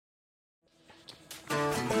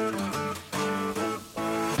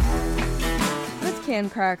can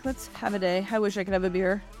crack. Let's have a day. I wish I could have a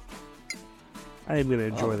beer. I am going to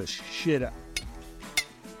enjoy the shit out.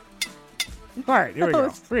 All right, here we go.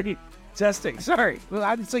 Pretty testing. Sorry. Well,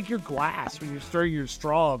 it's like your glass when you're stirring your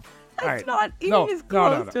straw. That's right. not even as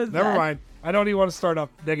close to that. Never mind. I don't even want to start off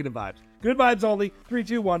negative vibes. Good vibes only. 3,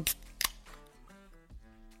 2, 1.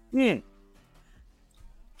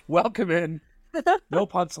 Welcome in. No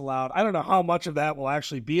punts allowed. I don't know how much of that will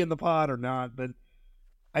actually be in the pod or not, but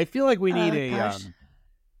I feel like we need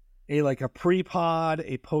a pre-pod,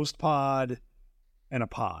 a post-pod, and a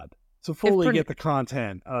pod to fully get the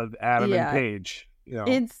content of Adam and Paige. You know,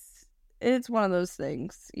 it's one of those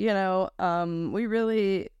things. You know,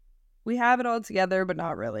 we have it all together, but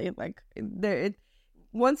not really. Like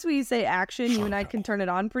once we say action, you and I can turn it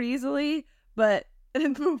on pretty easily. But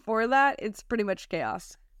before that, it's pretty much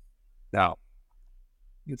chaos. No,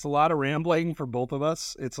 it's a lot of rambling for both of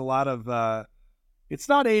us. It's a lot of it's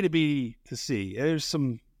not A to B to C. There's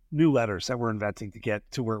some new letters that we're inventing to get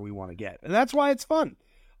to where we want to get. And that's why it's fun.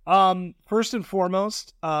 First and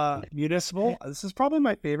foremost, municipal. This is probably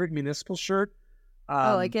my favorite municipal shirt.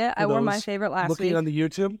 I like it. I wore my favorite last week. Looking on the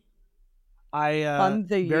YouTube. I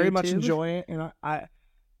very much enjoy it.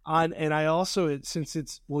 And I also,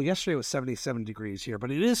 since yesterday was 77 degrees here,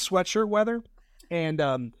 but it is sweatshirt weather.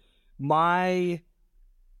 And my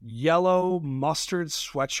yellow mustard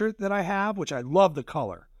sweatshirt that I have, which I love the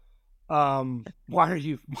color. Why are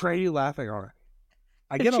you laughing on it?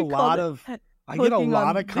 I get a lot of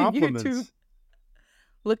compliments.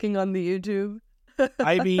 Looking on the YouTube.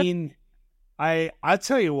 I mean, I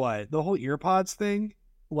tell you what, the whole earpods thing,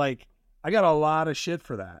 like, I got a lot of shit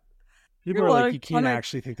for that. People are like, you can't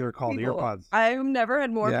actually think they're called earpods. I've never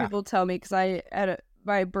had more people tell me, because I had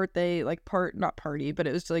my birthday, like, not party, but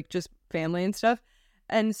it was like just family and stuff.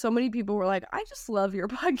 And so many people were like, I just love your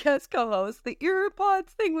podcast co-host. The earpods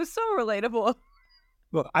thing was so relatable.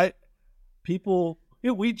 Look,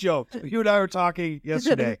 we joked. You and I were talking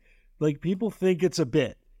yesterday. Like, people think it's a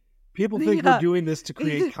bit. People think we're doing this to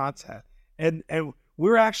create content. And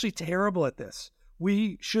we're actually terrible at this.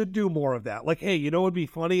 We should do more of that. Like, hey, you know what would be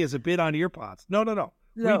funny is a bit on earpods. No.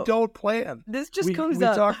 We don't plan. This just comes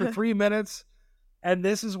up. We talk for 3 minutes, and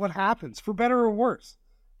this is what happens, for better or worse.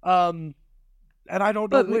 And I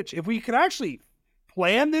don't know which. If we could actually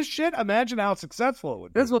plan this shit, imagine how successful it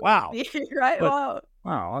would be. Wow. Right? Wow,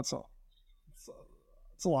 that's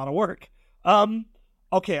a lot of work.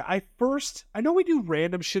 Okay, I know we do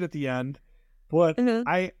random shit at the end, but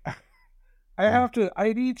I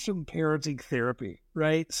need some parenting therapy,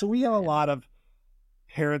 right? So we have a lot of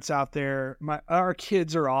parents out there. Our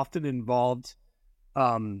kids are often involved.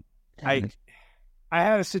 I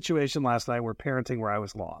had a situation last night where I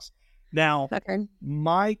was lost. Now,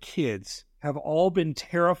 my kids have all been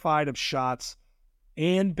terrified of shots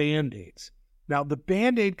and Band-Aids. Now, the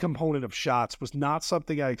Band-Aid component of shots was not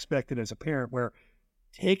something I expected as a parent, where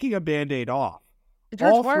taking a Band-Aid off,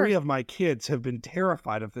 all 3 of my kids have been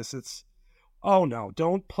terrified of this. Oh no,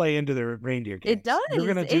 don't play into their reindeer games. It does. You're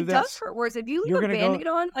gonna do this. Does hurt worse. If you leave a Band-Aid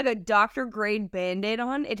on, like a doctor-grade Band-Aid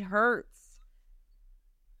on, it hurts.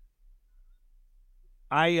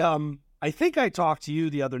 I think I talked to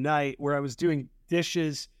you the other night where I was doing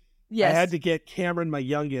dishes. Yes. I had to get Cameron, my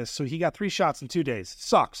youngest, so he got 3 shots in 2 days.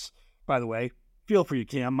 Sucks, by the way. Feel for you,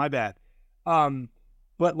 Cam. My bad.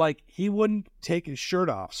 But like, he wouldn't take his shirt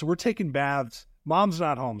off. So we're taking baths. Mom's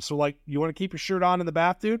not home. So like, you want to keep your shirt on in the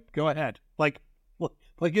bath, dude? Go ahead. Like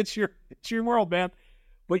it's your world, man.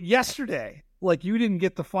 But yesterday, like, you didn't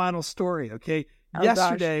get the final story, okay?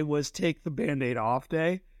 Yesterday was take the Band-Aid off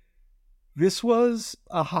day. This was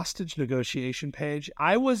a hostage negotiation, Paige.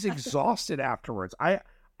 I was exhausted afterwards.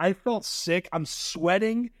 I felt sick. I'm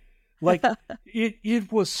sweating. Like, it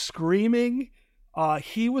was screaming.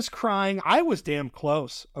 He was crying. I was damn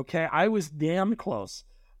close, okay? I was damn close.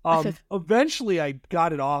 Eventually, I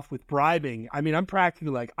got it off with bribing. I mean, I'm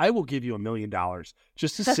practically like, I will give you $1 million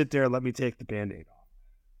just to sit there and let me take the Band-Aid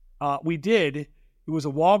off. We did. It was a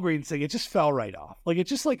Walgreens thing. It just fell right off. Like, it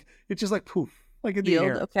just like poof. Like in the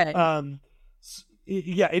air. Okay.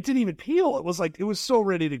 It didn't even peel. It was so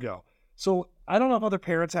ready to go. So I don't know if other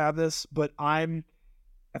parents have this, but I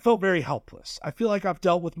felt very helpless. I feel like I've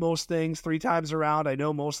dealt with most things 3 times around. I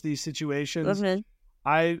know most of these situations.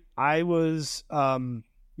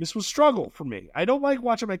 This was struggle for me. I don't like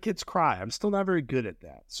watching my kids cry. I'm still not very good at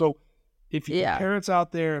that. So if you parents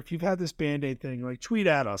out there, if you've had this Band-Aid thing, like, tweet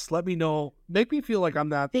at us, let me know. Make me feel like I'm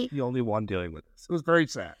not the only one dealing with this. It was very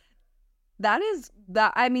sad.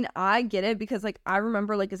 I mean, I get it, because like, I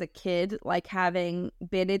remember, like, as a kid, like, having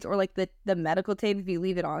Band-Aids or like the medical tape, if you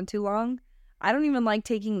leave it on too long, I don't even like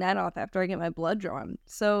taking that off after I get my blood drawn.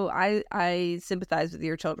 So I sympathize with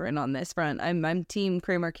your children on this front. I'm team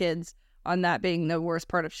Kramer kids on that being the worst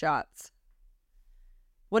part of shots.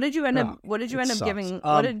 What did you end up giving? What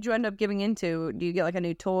did you end up giving into? Do you get like a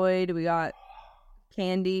new toy? Do we got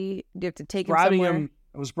candy? Do you have to take him somewhere?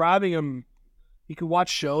 I was bribing him. He could watch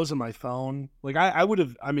shows on my phone. Like I would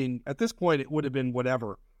have. I mean, at this point, it would have been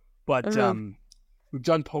whatever. But we've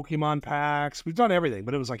done Pokemon packs. We've done everything.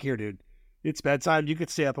 But it was like, here, dude, it's bedtime. You could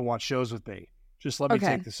stay up and watch shows with me. Just let me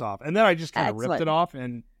take this off. And then I just kind of ripped it off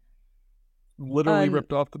and literally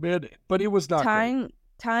ripped off the Band-Aid. But it was not great.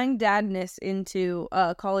 Tying dadness into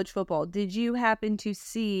college football, did you happen to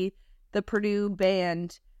see the Purdue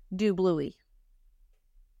band do Bluey?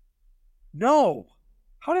 No.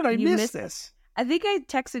 How did I miss this? I think I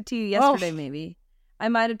texted to you yesterday, maybe. I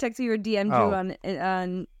might have texted you or DM'd you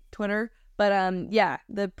on Twitter. But yeah,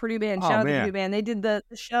 the Purdue band, shout out to the Purdue band. They did the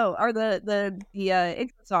show, or the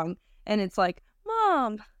intro song, and it's like,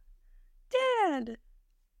 Mom, Dad, Bluey.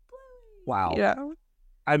 Wow. Yeah.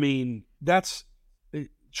 I mean, that's a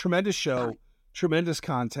tremendous show, tremendous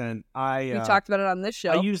content. We talked about it on this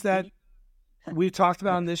show. I use that. We've talked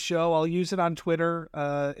about it on this show. I'll use it on Twitter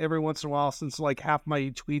every once in a while, since like half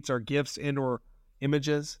my tweets are GIFs and or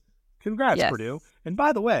images. Congrats, Purdue. And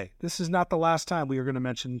by the way, this is not the last time we are going to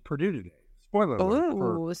mention Purdue today. Spoiler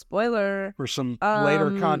alert. Spoiler. For some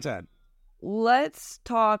later content. Let's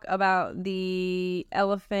talk about the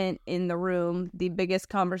elephant in the room, the biggest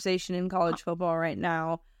conversation in college football right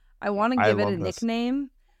now. I want to give it a nickname,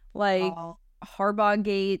 like Harbaugh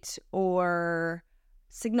Gate or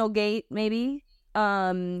Signal Gate, maybe.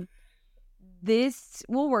 We'll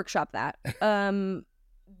workshop that.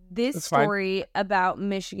 This story about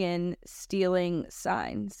Michigan stealing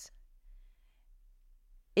signs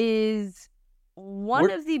is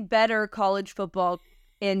one of the better college football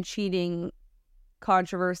and cheating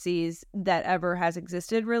controversies that ever has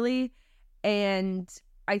existed, really. And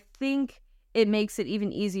I think it makes it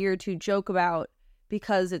even easier to joke about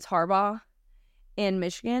because it's Harbaugh and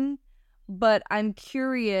Michigan. But I'm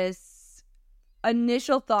curious,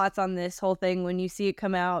 initial thoughts on this whole thing when you see it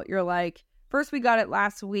come out. You're like, first we got it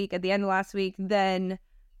last week, at the end of last week, then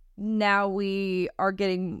now we are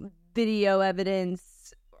getting video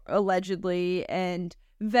evidence, allegedly, and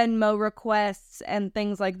Venmo requests and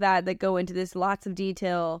things like that go into this, lots of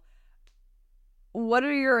detail. What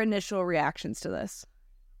are your initial reactions to this?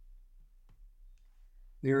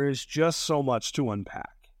 There is just so much to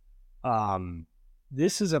unpack.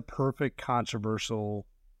 This is a perfect controversial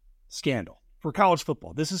scandal for college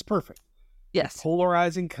football. This is perfect. Yes. A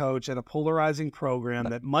polarizing coach and a polarizing program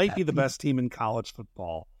that might be the best team in college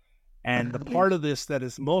football. And the part of this that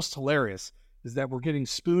is most hilarious is that we're getting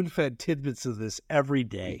spoon-fed tidbits of this every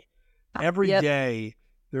day. Every day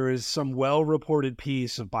there is some well-reported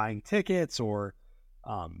piece of buying tickets or,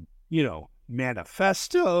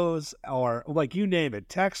 manifestos or, like, you name it,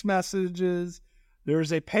 text messages.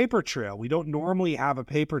 There's a paper trail. We don't normally have a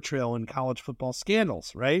paper trail in college football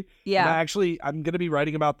scandals, right? Yeah. I'm going to be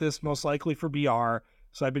writing about this most likely for BR.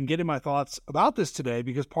 So I've been getting my thoughts about this today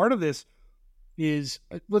because part of this is,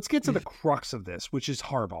 let's get to the crux of this, which is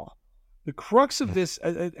Harbaugh. The crux of this,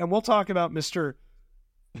 and we'll talk about Mr.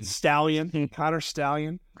 Stallion, Connor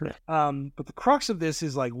Stallion. But the crux of this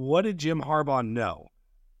is like, what did Jim Harbaugh know?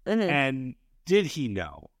 And did he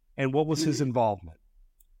know? And what was his involvement?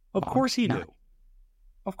 Of course he knew.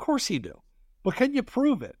 Of course he knew. But can you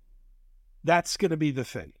prove it? That's going to be the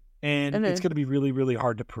thing. And it's going to be really, really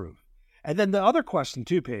hard to prove. And then the other question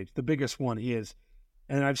too, Paige, the biggest one is,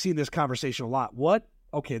 and I've seen this conversation a lot,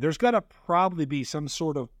 there's got to probably be some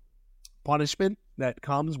sort of punishment that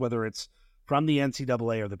comes, whether it's from the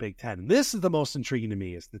NCAA or the Big Ten. And this is the most intriguing to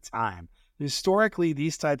me, is the time. Historically,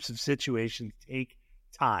 these types of situations take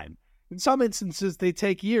time. In some instances, they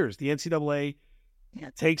take years. The NCAA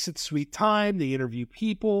takes its sweet time. They interview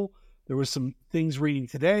people. There was some things reading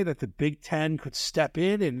today that the Big Ten could step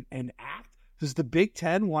in and act. Does the Big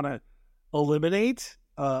Ten want to eliminate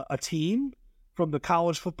a team from the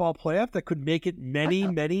college football playoff that could make it many,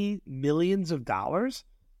 many millions of dollars?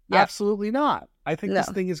 Yep. Absolutely not. I think this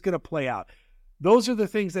thing is going to play out. Those are the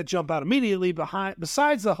things that jump out immediately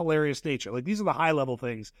besides the hilarious nature. Like, these are the high-level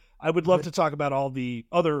things. I would love to talk about all the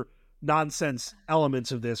other nonsense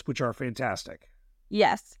elements of this, which are fantastic.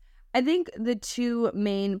 Yes. I think the two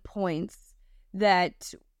main points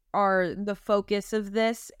that are the focus of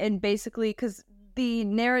this, and basically, because the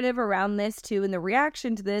narrative around this too, and the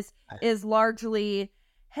reaction to this is largely,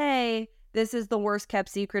 hey, this is the worst kept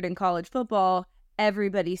secret in college football.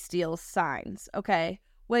 Everybody steals signs, okay?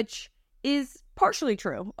 Which is partially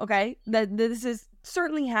true, okay? That this is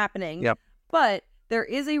certainly happening. Yep. But there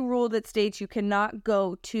is a rule that states you cannot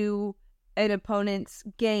go to an opponent's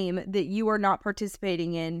game that you are not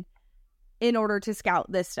participating in order to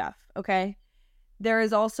scout this stuff, okay? There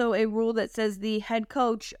is also a rule that says the head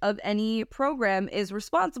coach of any program is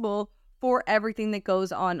responsible for everything that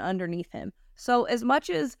goes on underneath him. So as much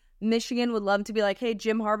as Michigan would love to be like, hey,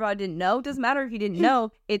 Jim Harbaugh didn't know, it doesn't matter if he didn't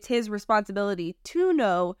know, it's his responsibility to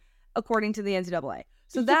know according to the NCAA.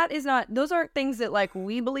 So that is not, those aren't things that like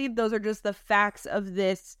we believe, those are just the facts of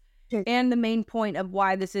this and the main point of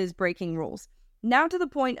why this is breaking rules. Now to the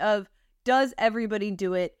point of, does everybody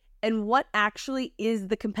do it? And what actually is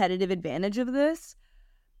the competitive advantage of this?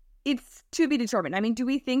 It's to be determined. I mean, do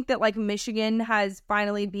we think that like Michigan has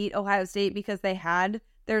finally beat Ohio State because they had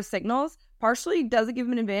their signals? Partially, does it give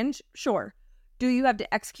them an advantage? Sure. Do you have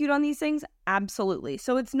to execute on these things? Absolutely.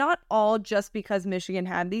 So it's not all just because Michigan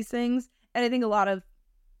had these things. And I think a lot of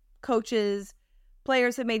coaches,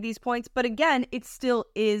 players have made these points. But again, it still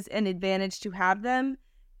is an advantage to have them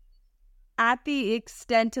at the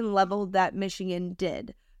extent and level that Michigan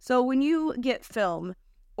did. So when you get film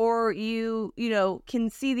or you can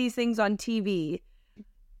see these things on TV,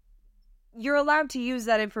 you're allowed to use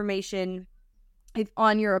that information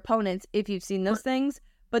on your opponents if you've seen those things.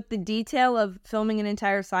 But the detail of filming an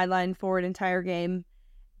entire sideline for an entire game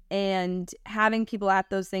and having people at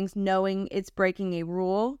those things knowing it's breaking a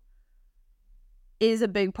rule is a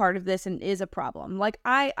big part of this and is a problem. Like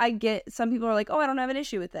I get, some people are like, oh, I don't have an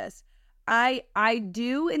issue with this. I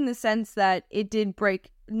do, in the sense that it did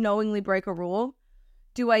knowingly break a rule.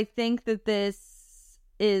 Do I think that this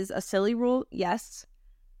is a silly rule? Yes.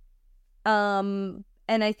 And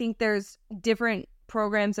I think there's different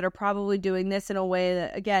programs that are probably doing this in a way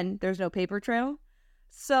that, again, there's no paper trail.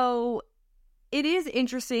 So it is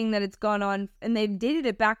interesting that it's gone on, and they've dated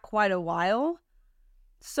it back quite a while.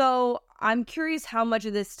 So I'm curious how much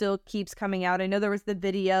of this still keeps coming out. I know there was the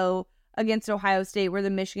video against Ohio State where the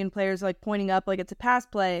Michigan players like pointing up like it's a pass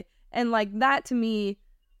play, and like that to me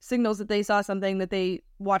signals that they saw something that they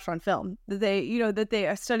watched on film, that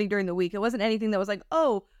they studied during the week. It wasn't anything that was like,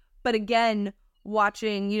 oh, but again,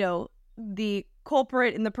 watching, the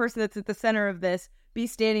culprit and the person that's at the center of this be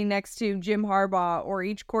standing next to Jim Harbaugh or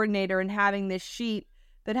each coordinator and having this sheet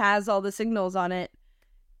that has all the signals on it,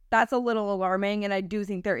 that's a little alarming. And I do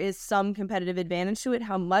think there is some competitive advantage to it.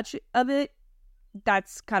 How much of it,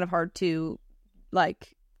 that's kind of hard to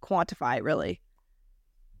like quantify, really.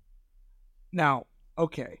 Now,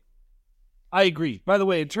 okay, I agree. By the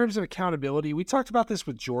way, in terms of accountability, we talked about this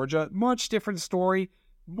with Georgia. Much different story,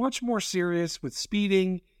 much more serious with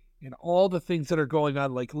speeding and all the things that are going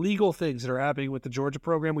on, like legal things that are happening with the Georgia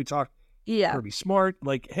program. We talked Kirby Smart,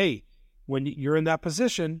 like, hey, when you're in that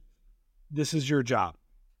position, this is your job.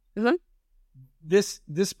 Mm-hmm. This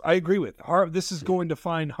I agree with. This is going to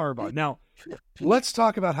find Harbaugh. Now, let's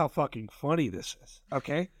talk about how fucking funny this is,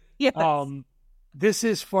 okay? Yes. This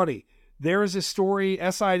is funny. There is a story,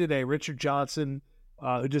 SI Today, Richard Johnson,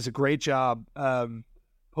 who does a great job,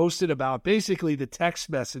 posted about basically the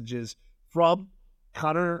text messages from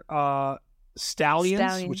Connor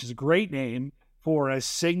Stallions, which is a great name for a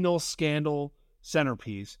signal scandal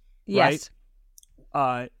centerpiece, yes.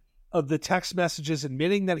 Right? Of the text messages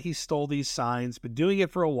admitting that he stole these signs, been doing it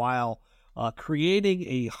for a while, creating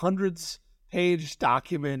a hundreds-page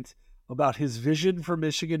document about his vision for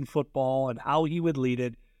Michigan football and how he would lead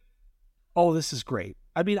it. Oh, this is great.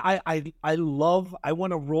 I mean, I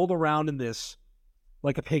want to roll around in this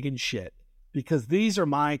like a pig in shit, because these are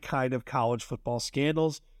my kind of college football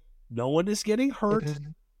scandals. No one is getting hurt.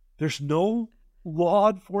 There's no law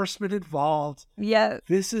enforcement involved. Yeah.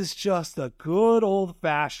 This is just a good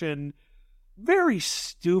old-fashioned, very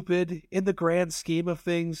stupid in the grand scheme of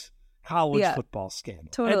things, college football scandal.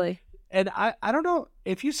 Totally. And I don't know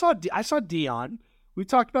if you saw, I saw Dion. We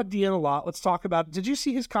talked about Dion a lot. Let's talk about, did you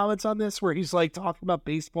see his comments on this where he's like talking about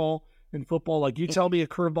baseball and football? Like, you tell me a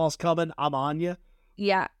curveball's coming, I'm on you.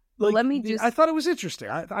 Yeah. Like, let me just, I thought it was interesting.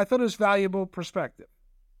 I thought it was valuable perspective.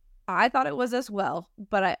 I thought it was as well,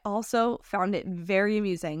 but I also found it very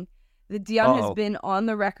amusing that Dion has been on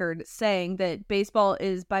the record saying that baseball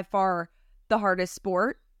is by far the hardest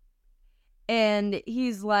sport. And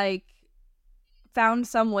he's like, found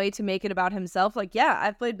some way to make it about himself. Like, yeah,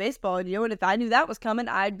 I've played baseball, and and if I knew that was coming,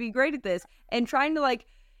 I'd be great at this. And trying to like,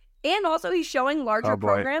 and also he's showing larger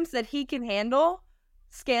programs that he can handle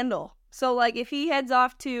scandal. So like if he heads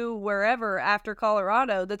off to wherever after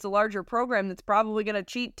Colorado, that's a larger program that's probably going to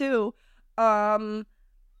cheat too, then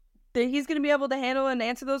he's going to be able to handle and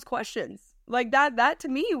answer those questions. Like that to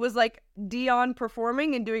me was like Dion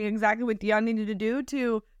performing and doing exactly what Dion needed to do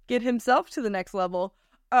to get himself to the next level.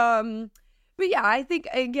 But yeah, I think,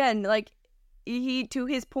 again, like, he to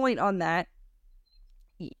his point on that,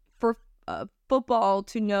 for football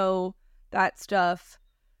to know that stuff,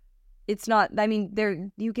 it's not, I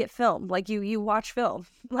mean, you get film, like you watch film,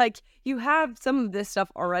 like you have some of this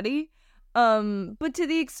stuff already, but to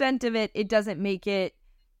the extent of it doesn't make it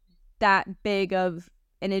that big of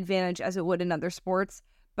an advantage as it would in other sports.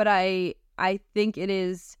 But I think it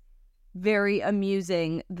is very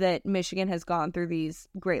amusing that Michigan has gone through these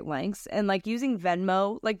great lengths, and like using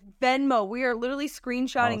Venmo, we are literally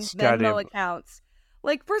screenshotting Venmo accounts.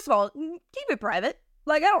 Like, first of all, keep it private.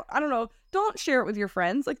 Like, I don't know. Don't share it with your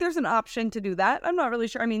friends. Like, there's an option to do that. I'm not really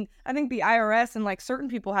sure. I mean, I think the IRS and like certain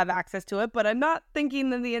people have access to it, but I'm not thinking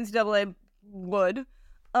that the NCAA would.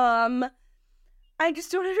 I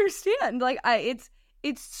just don't understand. Like, it's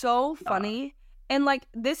so funny, and like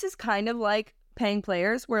this is kind of like paying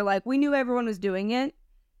players, where like we knew everyone was doing it,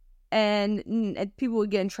 and people would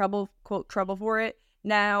get in trouble, quote, trouble for it.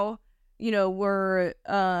 Now, we're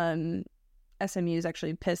SMU is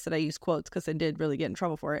actually pissed that I use quotes because I did really get in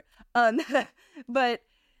trouble for it. But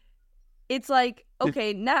it's like,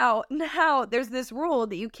 okay, now there's this rule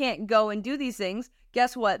that you can't go and do these things.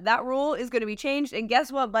 Guess what? That rule is going to be changed, and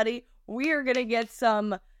guess what, buddy? We are going to get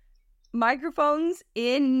some microphones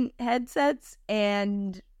in headsets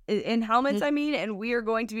and in helmets, and we are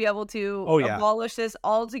going to be able to abolish this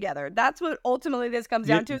altogether. That's what ultimately this comes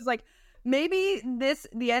down to. Is like, maybe the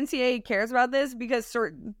NCAA cares about this because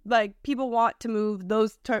certain, like, people want to move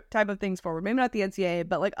those type of things forward. Maybe not the NCAA,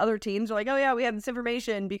 but like other teams are like, oh yeah, we have this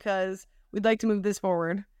information because we'd like to move this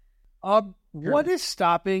forward. What is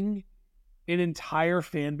stopping an entire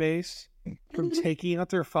fan base from taking out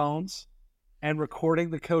their phones and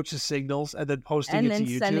recording the coach's signals and then posting it to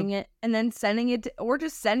YouTube? Sending it or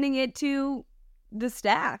just sending it to the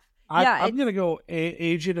staff. I'm going to go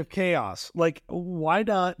agent of chaos. Like, why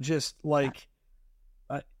not just like,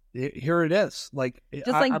 here it is. Like, just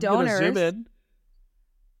like donors. I'm gonna zoom in.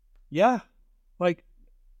 Yeah. Like,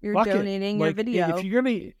 you're donating your video. If you're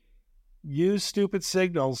going to use stupid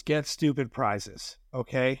signals, get stupid prizes.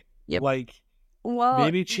 Okay. Yep. Like, well,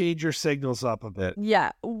 maybe change your signals up a bit.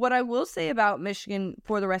 Yeah. What I will say about Michigan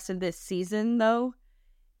for the rest of this season, though,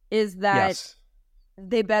 is that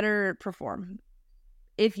they better perform.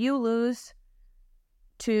 If you lose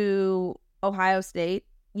to Ohio State,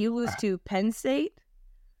 you lose to Penn State,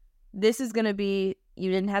 this is going to be,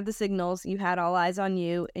 you didn't have the signals, you had all eyes on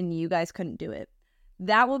you, and you guys couldn't do it.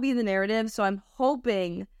 That will be the narrative, so I'm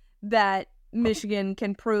hoping that Michigan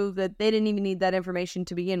can prove that they didn't even need that information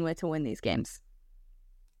to begin with to win these games.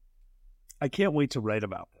 I can't wait to write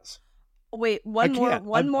about this. Wait,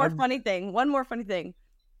 one more funny thing.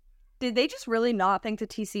 Did they just really not think that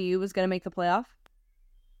TCU was going to make the playoff?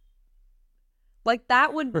 Like,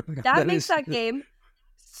 that makes that game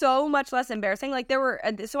so much less embarrassing. Like,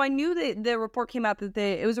 so I knew that the report came out that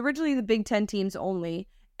it was originally the Big Ten teams only,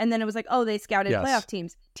 and then it was like, oh, they scouted playoff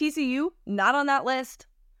teams. TCU, not on that list.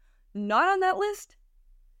 Not on that list.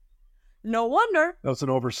 No wonder. That was an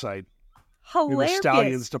oversight. Hilarious. In the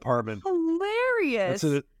Stallions department. Hilarious.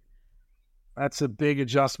 That's a big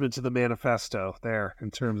adjustment to the manifesto there in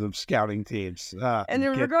terms of scouting teams. And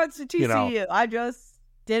in regards to TCU, I just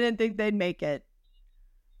didn't think they'd make it.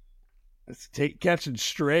 It's catching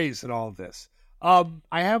strays in all of this. I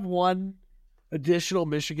have one additional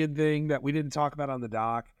Michigan thing that we didn't talk about on the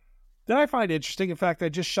doc that I find interesting. In fact, I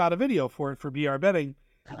just shot a video for it for BR Betting,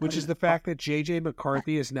 which is the fact that J.J.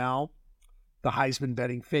 McCarthy is now the Heisman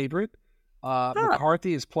betting favorite.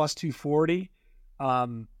 McCarthy is plus 240.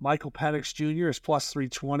 Michael Penix Jr. is plus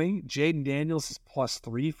 320. Jaden Daniels is plus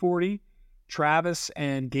 340. Travis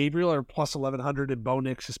and Gabriel are plus 1,100, and Bo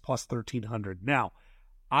Nix is plus 1,300. Now,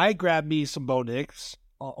 I grabbed me some Bo Nix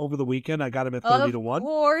over the weekend. I got him at 30-1. Of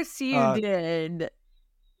course you did.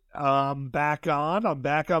 I'm back on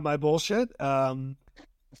my bullshit. But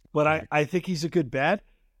I think he's a good bet.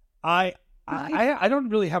 I don't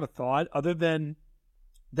really have a thought other than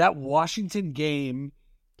that Washington game.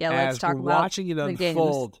 Yeah, let's talk about watching it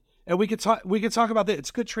unfold. And we could talk about that. It's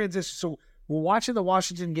a good transition. So we're watching the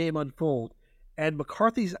Washington game unfold, and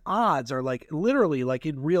McCarthy's odds are like literally like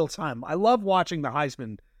in real time. I love watching the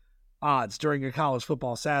Heisman odds during a college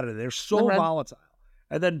football Saturday. They're so volatile.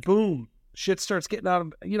 And then boom, shit starts getting out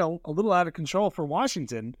of, a little out of control for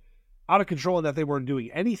Washington. Out of control in that they weren't doing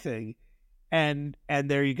anything. And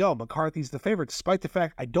there you go. McCarthy's the favorite, despite the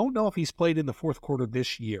fact I don't know if he's played in the fourth quarter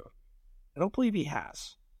this year. I don't believe he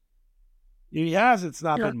has. If he has, it's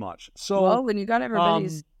not been much. So when you got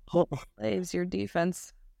everybody's slaves, your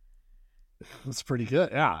defense. That's pretty good.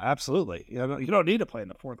 Yeah, absolutely. You don't need to play in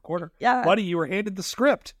the fourth quarter. Yeah. Buddy, you were handed the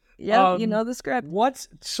script. Yeah, you know the script.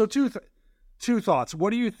 So two thoughts.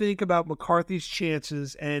 What do you think about McCarthy's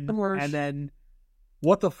chances, and then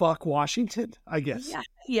what the fuck Washington, I guess?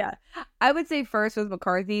 Yeah. I would say first with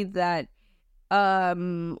McCarthy that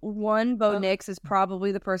Bo Nix is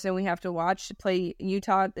probably the person we have to watch to play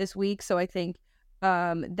Utah this week. So I think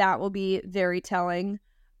that will be very telling.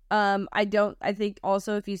 I think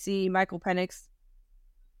also if you see Michael Penix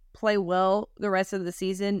play well the rest of the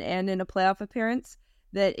season and in a playoff appearance,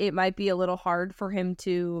 that it might be a little hard for him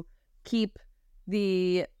to keep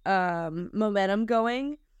the momentum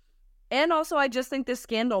going. And also, I just think this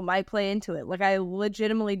scandal might play into it. Like, I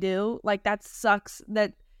legitimately do. Like, that sucks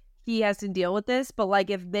that he has to deal with this. But, like,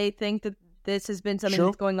 if they think that this has been something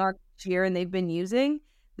that's going on this year and they've been using,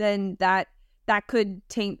 then that could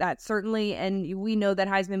taint that, certainly. And we know that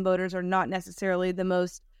Heisman voters are not necessarily the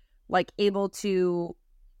most, like, able to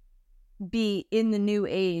be in the new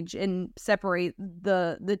age and separate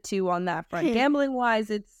the two on that front. Gambling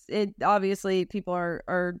wise, it obviously people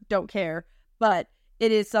are don't care, but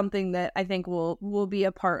it is something that I think will be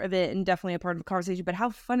a part of it and definitely a part of the conversation. But how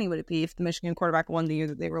funny would it be if the Michigan quarterback won the year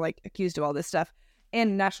that they were like accused of all this stuff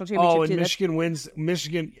and national championship? Oh, and Michigan wins.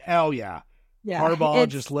 Michigan, hell yeah. Harbaugh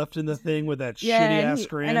just left in the thing with that shitty ass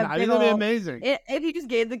screen. I think that'd be amazing. If he just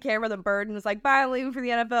gave the camera the bird and was like, "Bye, I'm leaving for the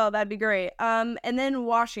NFL," that'd be great. And then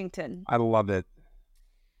Washington. I love it.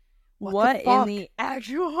 What in the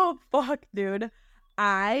actual fuck, dude?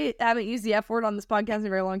 I haven't used the F word on this podcast in a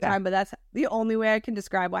very long time, but that's the only way I can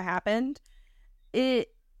describe what happened.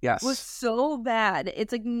 It was so bad.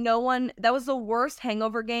 It's like that was the worst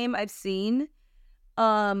hangover game I've seen.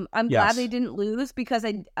 I'm glad they didn't lose because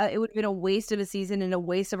it would have been a waste of a season and a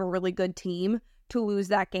waste of a really good team to lose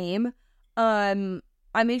that game. I'm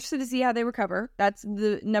interested to see how they recover. That's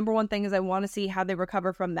the number one thing, is I want to see how they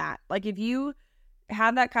recover from that. Like, if you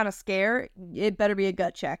have that kind of scare, it better be a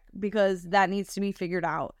gut check because that needs to be figured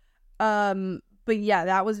out. But yeah,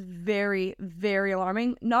 that was very, very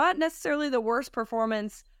alarming. Not necessarily the worst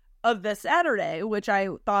performance of the Saturday, which I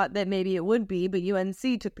thought that maybe it would be, but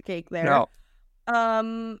UNC took the cake there. No.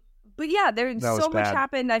 But yeah, there's so much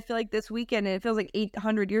happened, I feel like, this weekend, and it feels like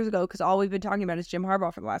 800 years ago because all we've been talking about is Jim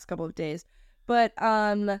Harbaugh for the last couple of days. But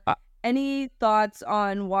any thoughts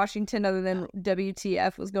on Washington other than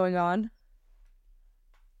WTF was going on?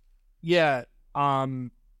 Yeah,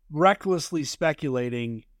 recklessly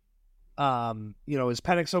speculating, is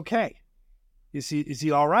Penix okay? Is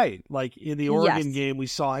he all right? Like, in the Oregon game, we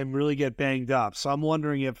saw him really get banged up. So I'm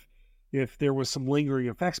wondering if there was some lingering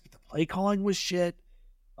effects, but the play calling was shit.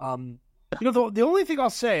 The only thing I'll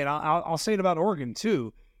say, and I'll say it about Oregon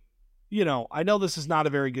too, I know this is not a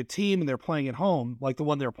very good team and they're playing at home like the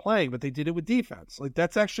one they're playing, but they did it with defense. Like,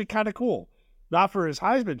 that's actually kind of cool. Not for his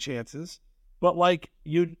Heisman chances, but like,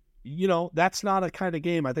 that's not a kind of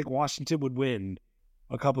game I think Washington would win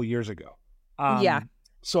a couple years ago.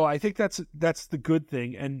 So I think that's the good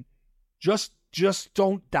thing. And just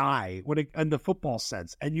don't die in the football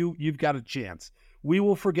sense. And you've got a chance. We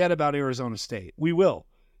will forget about Arizona State. We will.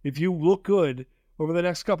 If you look good over the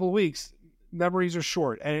next couple of weeks, memories are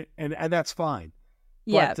short, and that's fine.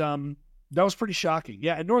 Yeah. But that was pretty shocking.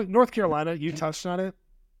 Yeah, and North Carolina, you touched on it.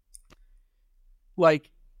 Like,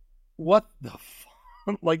 what the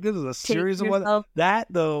fuck? Like, this is a series of what? That,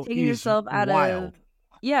 though, taking is yourself out wild.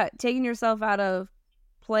 Taking yourself out of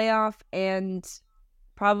playoff and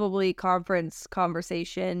probably conference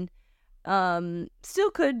conversation.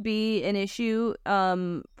 Still could be an issue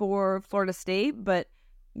for Florida State, but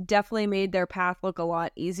definitely made their path look a lot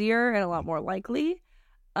easier and a lot more likely,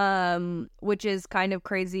 which is kind of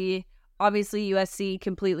crazy. Obviously, USC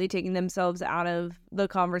completely taking themselves out of the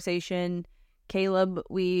conversation. Caleb,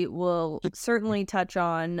 we will certainly touch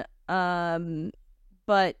on.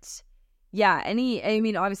 But yeah,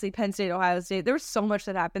 obviously Penn State, Ohio State, there was so much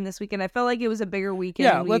that happened this weekend. I felt like it was a bigger weekend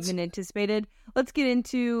than we even anticipated. Let's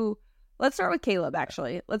start with Caleb,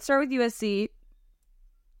 actually. Let's start with USC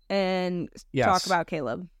and talk about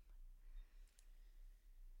Caleb.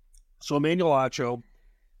 So Emmanuel Acho,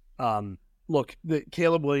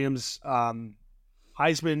 Caleb Williams,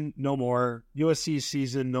 Heisman, no more. USC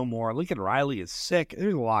season, no more. Lincoln Riley is sick.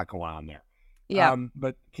 There's a lot going on there. Yeah.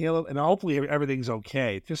 But Caleb, and hopefully everything's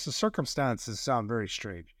okay. Just the circumstances sound very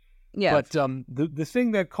strange. Yeah. But the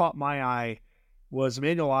thing that caught my eye was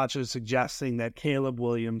Emmanuel Acho suggesting that Caleb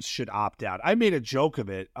Williams should opt out. I made a joke of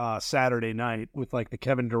it Saturday night with like the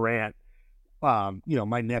Kevin Durant,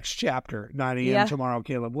 my next chapter, 9 a.m. tomorrow,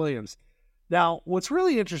 Caleb Williams. Now, what's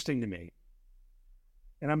really interesting to me,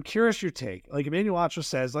 and I'm curious your take, like Emmanuel Acho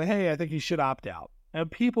says, like, hey, I think he should opt out.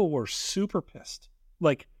 And people were super pissed.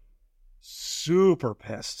 Like, super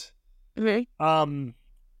pissed. Okay.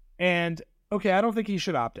 And, okay, I don't think he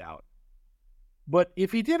should opt out. But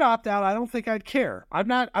if he did opt out, I don't think I'd care.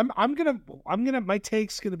 My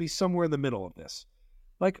take's gonna be somewhere in the middle of this.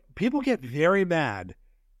 Like, people get very mad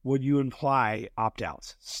when you imply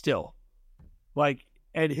opt-outs still. Like,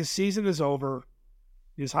 and his season is over.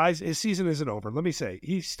 His season isn't over. Let me say,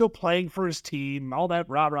 he's still playing for his team, all that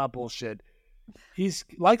rah-rah bullshit. He's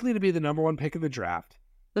likely to be the number one pick in the draft.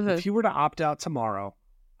 If he were to opt out tomorrow,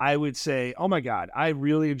 I would say, oh my God, I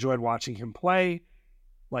really enjoyed watching him play.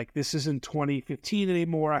 Like, this isn't 2015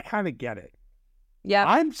 anymore. I kind of get it. Yeah.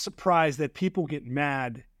 I'm surprised that people get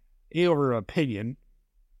mad over opinion.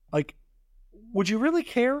 Like, would you really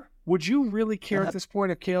care? Would you really care at this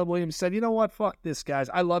point if Caleb Williams said, you know what, fuck this, guys.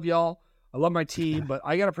 I love y'all. I love my team, but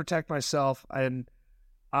I got to protect myself, and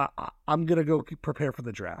I'm going to go prepare for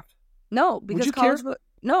the draft. No, because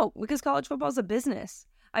college football is a business.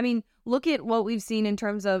 I mean, look at what we've seen in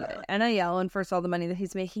terms of NIL, and first of all, the money that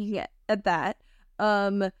he's making at that.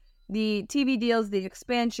 The TV deals, the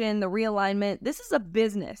expansion, the realignment. This is a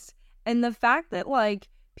business. And the fact that, like,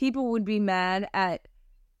 people would be mad at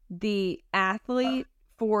the athlete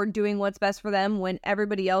for doing what's best for them when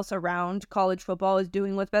everybody else around college football is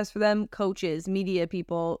doing what's best for them, coaches, media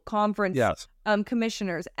people, conference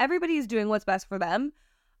commissioners, everybody is doing what's best for them.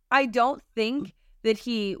 I don't think that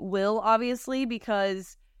he will, obviously,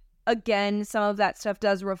 because, again, some of that stuff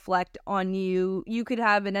does reflect on you. You could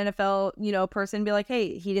have an NFL, person be like,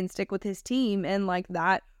 hey, he didn't stick with his team, and, like,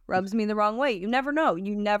 that rubs me the wrong way. You never know.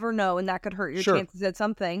 And that could hurt your chances at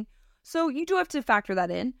something. So you do have to factor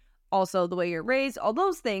that in. Also, the way you're raised, all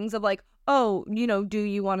those things of, like, oh, do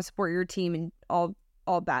you want to support your team and all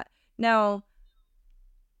that. Now,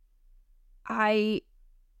 I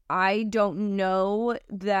don't know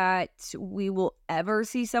that we will ever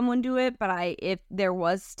see someone do it, but if there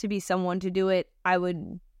was to be someone to do it, I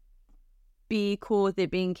would be cool with it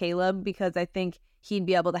being Caleb, because I think he'd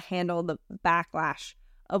be able to handle the backlash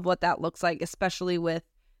of what that looks like, especially with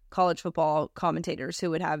college football commentators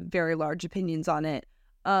who would have very large opinions on it.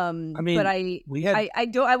 I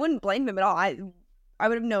wouldn't blame him at all. I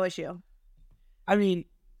would have no issue. I mean,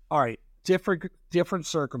 all right, different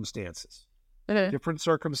circumstances. Different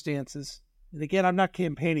circumstances. And again, I'm not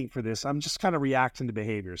campaigning for this. I'm just kind of reacting to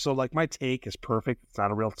behavior. So, like, my take is perfect. It's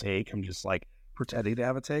not a real take. I'm just, like, pretending to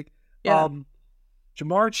have a take. Yeah.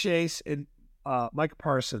 Jamar Chase and Micah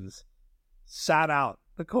Parsons sat out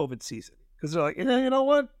the COVID season because they're like, you know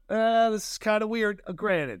what? This is kind of weird.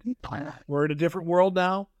 Granted, we're in a different world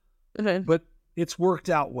now, but it's worked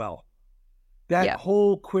out well. That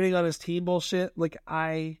whole quitting on his team bullshit, like,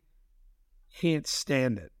 I can't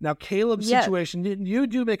stand it. Now, Caleb's situation, you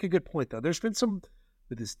do make a good point, though. There's been some,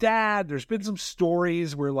 with his dad, there's been some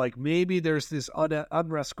stories where, like, maybe there's this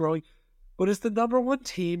unrest growing, but is the number one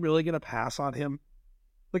team really going to pass on him?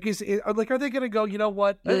 Like, are they going to go, you know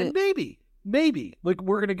what? Maybe. Like,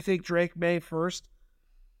 we're going to take Drake May first.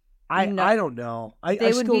 I don't know.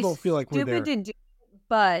 I still don't feel like we're there.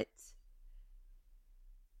 But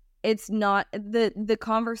it's not the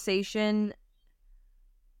conversation.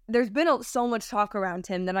 There's been so much talk around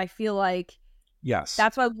him that I feel like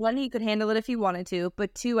that's why, one, he could handle it if he wanted to,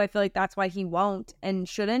 but two, I feel like that's why he won't and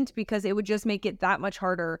shouldn't, because it would just make it that much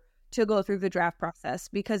harder to go through the draft process,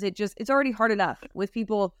 because it's already hard enough with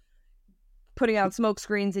people putting out smoke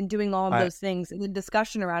screens and doing all of those things, and the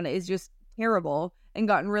discussion around it is just terrible and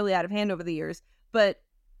gotten really out of hand over the years. But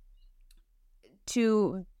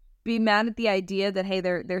to be mad at the idea that, hey,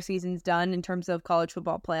 their season's done in terms of college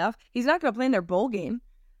football playoff, he's not going to play in their bowl game.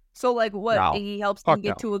 So, like, what? No. He helps them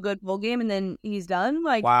get to a good bowl game and then he's done?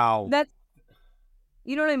 Like, wow. That's,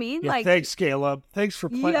 you know what I mean? Yeah, like, thanks, Caleb. Thanks for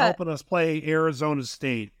helping us play Arizona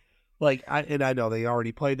State. Like, I know they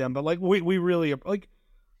already played them, but, like, we really, like,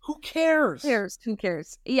 who cares? Who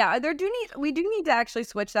cares? Yeah, we do need to actually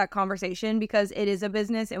switch that conversation, because it is a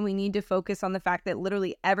business and we need to focus on the fact that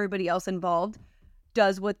literally everybody else involved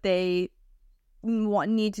does what they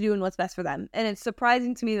need to do and what's best for them. And it's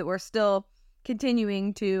surprising to me that we're still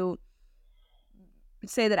continuing to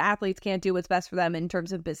say that athletes can't do what's best for them in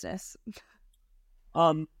terms of business.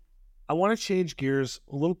 I want to change gears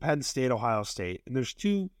a little. Penn State, Ohio State, and there's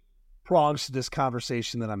two prongs to this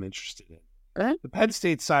conversation that I'm interested in. The Penn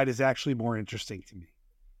State side is actually more interesting to me.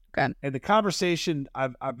 Okay. And the conversation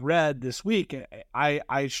I've read this week,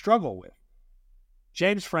 I struggle with.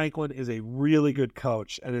 James Franklin is a really good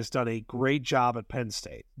coach and has done a great job at Penn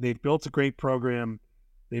State. They've built a great program.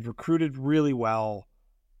 They've recruited really well.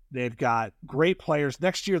 They've got great players.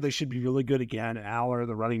 Next year, they should be really good again. Aller,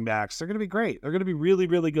 the running backs, they're going to be great. They're going to be really,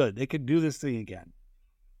 really good. They can do this thing again.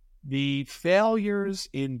 The failures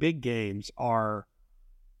in big games are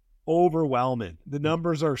overwhelming. The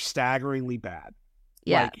numbers are staggeringly bad.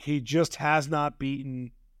 Yeah. Like, he just has not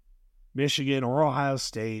beaten Michigan or Ohio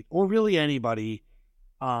State or really anybody.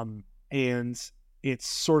 And it's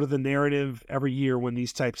sort of the narrative every year when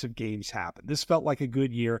these types of games happen. This felt like a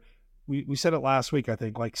good year. We said it last week, I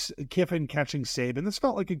think, like Kiffin catching Saban. This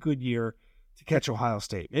felt like a good year to catch Ohio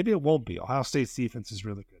State. Maybe it won't be. Ohio State's defense is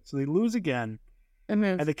really good. So they lose again. Mm-hmm.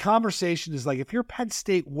 And the conversation is like, if you're Penn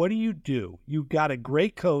State, what do? You've got a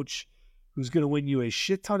great coach who's going to win you a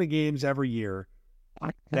shit ton of games every year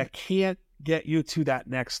that can't get you to that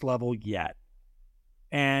next level yet.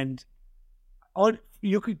 And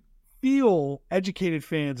you could feel educated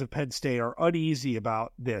fans of Penn State are uneasy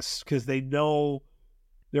about this because they know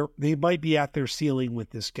they might be at their ceiling with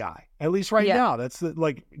this guy. At least right now, that's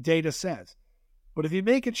like data says. But if you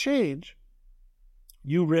make a change,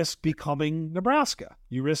 you risk becoming Nebraska.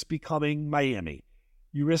 You risk becoming Miami.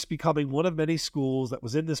 You risk becoming one of many schools that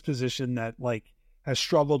was in this position that like has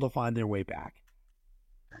struggled to find their way back.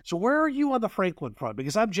 So where are you on the Franklin front?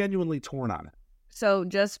 Because I'm genuinely torn on it. So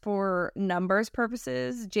just for numbers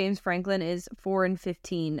purposes, James Franklin is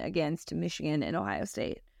 4-15 against Michigan and Ohio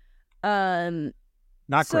State. Not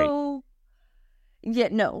great. Yeah,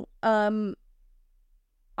 no.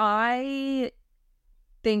 I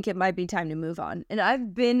think it might be time to move on. And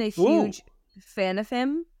I've been a huge fan of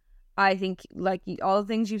him. I think, like all the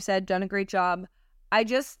things you've said, done a great job. I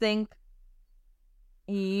just think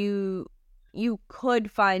you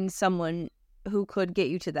could find someone who could get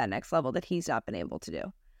you to that next level that he's not been able to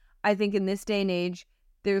do. I think in this day and age,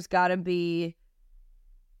 there's got to be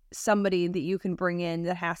somebody that you can bring in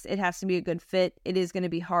it has to be a good fit. It is going to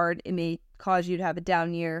be hard. It may cause you to have a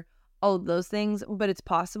down year, all of those things, but it's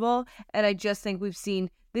possible. And I just think we've seen,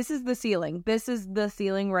 this is the ceiling. This is the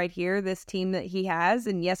ceiling right here, this team that he has.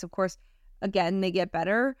 And yes, of course, again, they get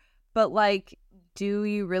better, but like, do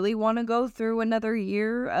you really want to go through another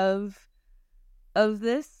year of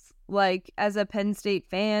this? Like, as a Penn State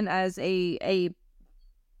fan, as a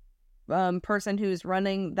person who's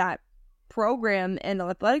running that program and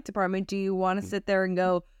athletic department, do you want to sit there and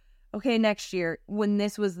go, okay, next year, when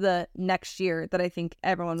this was the next year that I think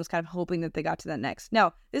everyone was kind of hoping that they got to that next.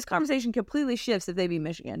 Now, this conversation completely shifts if they beat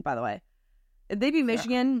Michigan, by the way. If they beat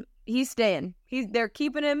Michigan, he's staying. They're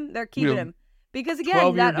keeping him. They're keeping him. Because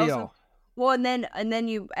again, that also deal. Well, and then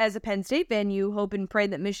you, as a Penn State fan, you hope and pray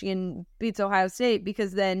that Michigan beats Ohio State,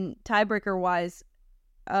 because then tiebreaker wise,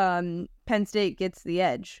 Penn State gets the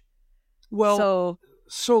edge. Well,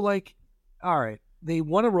 so like, all right, they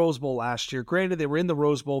won a Rose Bowl last year. Granted, they were in the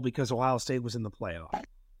Rose Bowl because Ohio State was in the playoff.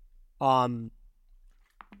 I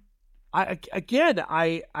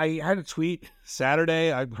had a tweet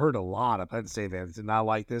Saturday. I've heard a lot of Penn State fans did not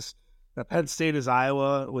like this. That Penn State is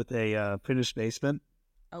Iowa with a finished basement.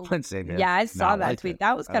 Oh, Penn State fans yeah, I saw that like tweet.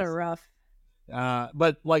 That was kind of rough.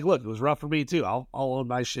 But like, look, it was rough for me too. I'll own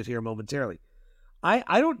my shit here momentarily.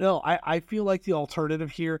 I don't know. I feel like the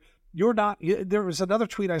alternative here. There was another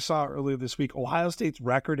tweet I saw earlier this week. Ohio State's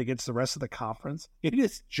record against the rest of the conference, it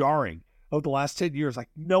is jarring. Over the last 10 years, like,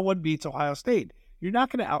 no one beats Ohio State. You're not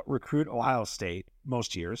going to out-recruit Ohio State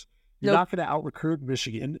most years. You're not going to out-recruit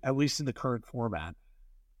Michigan, at least in the current format.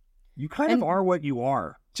 You kind of are what you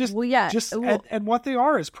are. And what they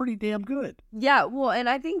are is pretty damn good. Yeah, well, and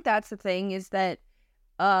I think that's the thing is that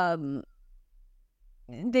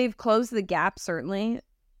they've closed the gap, certainly,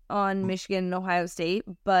 on Michigan and Ohio State,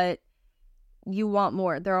 but you want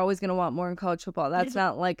more. They're always going to want more in college football. That's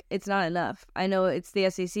not like, it's not enough. I know it's the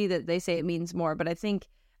SEC that they say it means more, but I think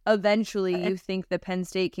eventually you think that Penn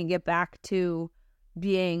State can get back to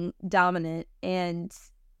being dominant and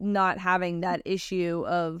not having that issue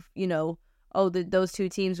of, those two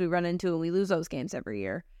teams we run into and we lose those games every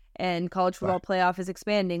year. And college football playoff is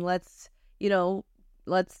expanding. Let's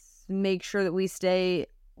make sure that we stay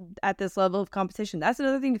at this level of competition. That's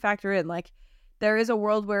another thing to factor in. Like, there is a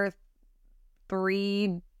world where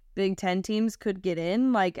 3 Big Ten teams could get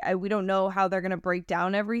in. Like, we don't know how they're going to break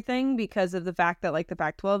down everything because of the fact that, like, the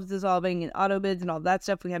Pac-12 is dissolving and auto bids and all that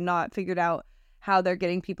stuff. We have not figured out how they're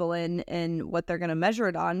getting people in and what they're going to measure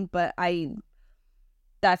it on. But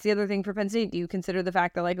that's the other thing for Penn State. Do you consider the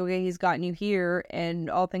fact that, like, okay, he's gotten you here, and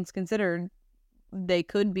all things considered, they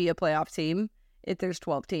could be a playoff team if there's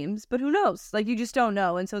 12 teams, but who knows? Like, you just don't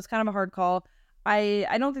know. And so it's kind of a hard call. I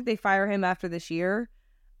don't think they fire him after this year,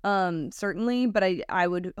 certainly, but I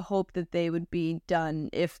would hope that they would be done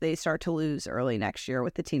if they start to lose early next year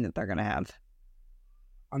with the team that they're going to have.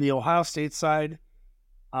 On the Ohio State side,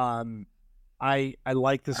 I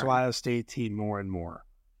like this Ohio State team more and more.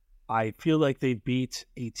 I feel like they beat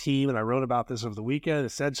a team, and I wrote about this over the weekend,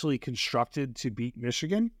 essentially constructed to beat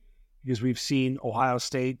Michigan, because we've seen Ohio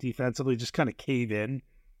State defensively just kind of cave in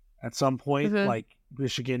at some point. Like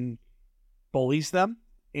Michigan bullies them,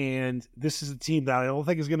 and this is a team that I don't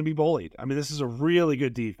think is going to be bullied. I mean, this is a really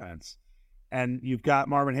good defense, and you've got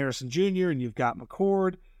Marvin Harrison Jr. and you've got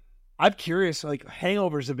McCord. I'm curious, like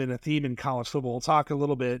hangovers have been a theme in college football. We'll talk a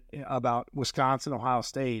little bit about Wisconsin, Ohio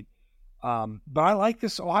State. But I like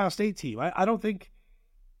this Ohio State team. I think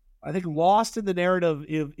lost in the narrative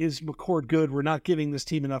is McCord good. We're not giving this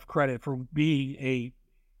team enough credit for being a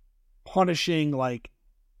punishing, like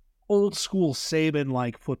old school Saban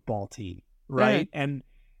like football team, right? And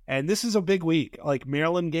this is a big week. Like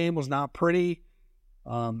Maryland game was not pretty.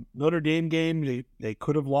 Notre Dame game, they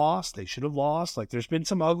could have lost. They should have lost. Like there's been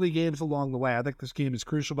some ugly games along the way. I think this game is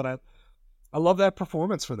crucial, but I love that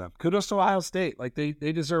performance for them. Kudos to Ohio State. Like they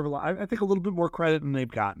deserve a lot. I think a little bit more credit than they've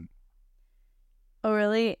gotten. Oh,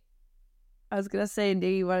 really? I was going to say, do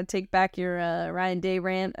you want to take back your Ryan Day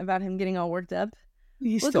rant about him getting all worked up?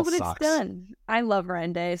 Look at what it's done. I love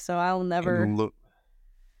Ryan Day, so I'll never...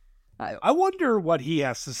 I wonder what he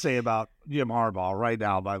has to say about Jim Harbaugh right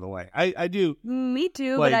now, by the way. I do. Me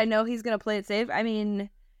too, but I know he's going to play it safe. I mean,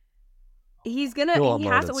 he's going to... He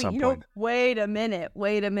has to... Wait a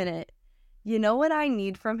minute. You know what I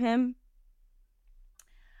need from him?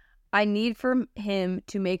 I need from him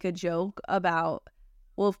to make a joke about,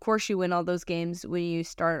 well, of course you win all those games when you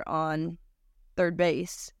start on third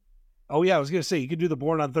base. Oh, yeah, I was going to say, you could do the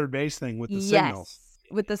born on third base thing with the signals.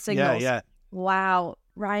 With the signals. Yeah. Wow.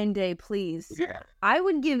 Ryan Day, please. Yeah. I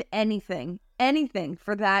would give anything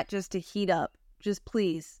for that just to heat up. Just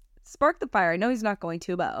please. Spark the fire. I know he's not going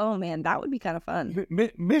to, but oh man, that would be kind of fun.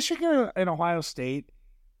 Michigan and Ohio State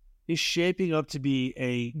is shaping up to be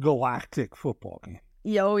a galactic football game.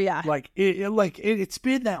 Oh, yeah. It's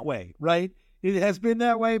been that way, right? It has been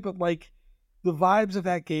that way, but like the vibes of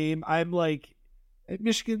that game, I'm like,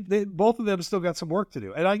 Michigan, both of them still got some work to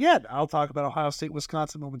do. And again, I'll talk about Ohio State,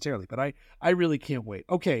 Wisconsin momentarily, but I really can't wait.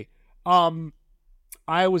 Okay.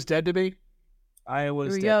 Iowa's dead to me. Here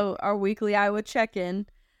we go. Our weekly Iowa check-in.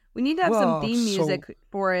 We need to have some theme music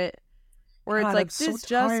for it. Where it's like, I'm so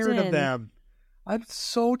tired of them. I'm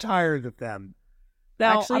so tired of them.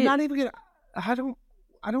 Now, I'm not even going to, I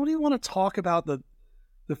don't even want to talk about the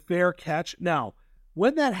fair catch. Now,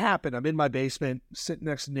 when that happened, I'm in my basement, sitting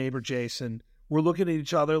next to neighbor Jason. We're looking at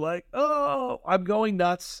each other like, oh, I'm going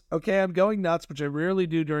nuts. Okay, I'm going nuts, which I rarely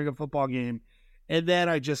do during a football game. And then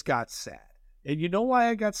I just got sad. And you know why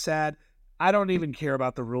I got sad? I don't even care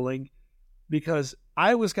about the ruling because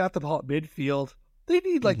Iowa's got the ball at midfield. They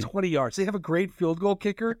need like 20 yards. They have a great field goal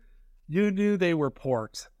kicker. You knew they were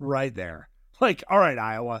porked right there. Like, all right,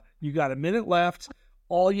 Iowa, you got a minute left.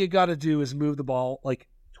 All you got to do is move the ball like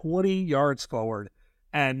 20 yards forward.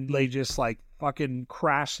 And they just like fucking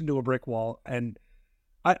crashed into a brick wall. And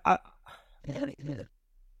I'm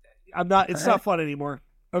not, it's not fun anymore.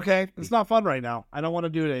 Okay. It's not fun right now. I don't want to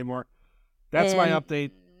do it anymore. That's my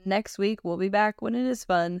update. Next week we'll be back when it is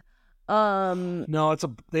fun. No,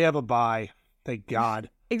 they have a bye. Thank God.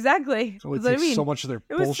 Exactly. So it takes so much of their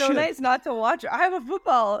bullshit. It was so nice not to watch Iowa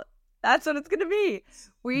football. That's what it's going to be.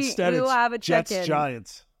 We will have a check-in. Jets,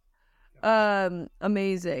 Giants.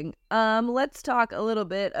 Amazing. Let's talk a little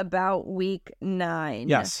bit about week 9.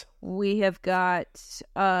 Yes. We have got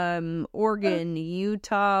Oregon,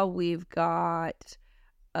 Utah. We've got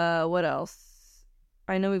what else?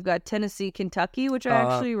 I know we've got Tennessee, Kentucky, which I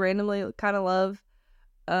actually randomly kind of love.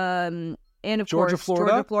 And of Georgia, course,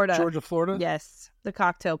 Florida. Georgia, Florida. Yes, the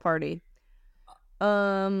cocktail party.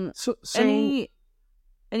 So any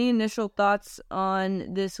initial thoughts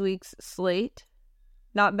on this week's slate?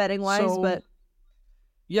 Not betting wise, but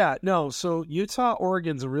yeah, no. So Utah,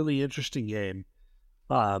 Oregon's a really interesting game,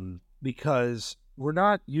 because we're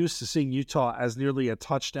not used to seeing Utah as nearly a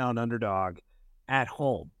touchdown underdog at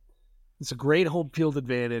home. It's a great home field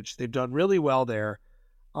advantage. They've done really well there.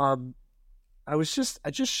 I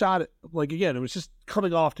just shot it, like, again, it was just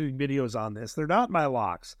coming off doing videos on this. They're not my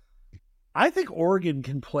locks. I think Oregon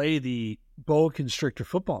can play the boa constrictor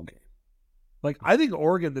football game. Like, I think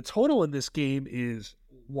Oregon, the total in this game is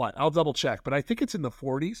what? I'll double check, but I think it's in the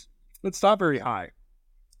 40s. It's not very high.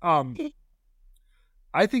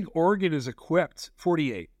 I think Oregon is equipped,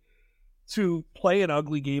 48, to play an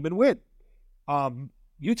ugly game and win.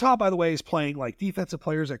 Utah, by the way, is playing like defensive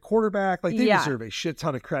players at quarterback. Like, they deserve a shit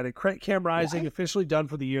ton of credit. Cam Rising officially done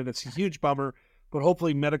for the year. That's a huge bummer, but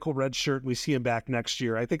hopefully medical red shirt, we see him back next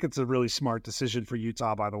year. I think it's a really smart decision for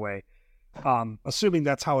Utah, by the way, assuming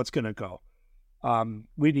that's how it's going to go.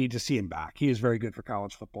 We need to see him back. He is very good for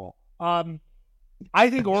college football.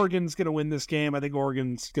 I think Oregon's going to win this game. I think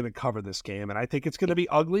Oregon's going to cover this game, and I think it's going to be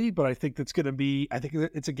ugly, but I think it's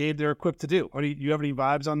a game they're equipped to do. Do you have any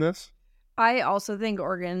vibes on this? I also think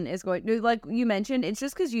Oregon is going to, like you mentioned, it's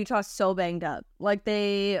just because Utah's so banged up. Like,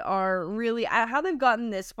 they are really, how they've gotten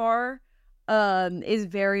this far is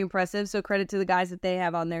very impressive. So credit to the guys that they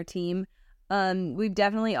have on their team. We've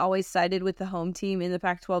definitely always sided with the home team in the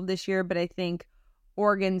Pac-12 this year, but I think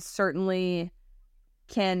Oregon certainly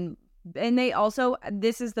can, and they also,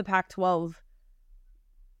 this is the Pac-12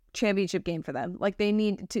 championship game for them. Like, they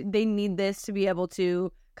need this to be able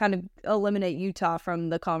to kind of eliminate Utah from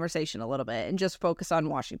the conversation a little bit and just focus on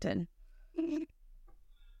Washington.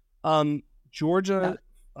 Georgia,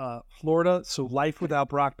 Florida. So life without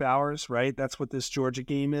Brock Bowers, right? That's what this Georgia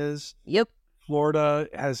game is. Yep. Florida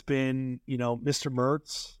has been, Mr.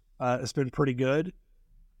 Mertz has been pretty good.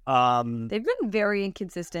 They've been very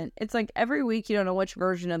inconsistent. It's like every week you don't know which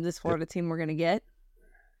version of this Florida team we're going to get.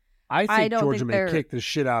 I think Georgia may kick the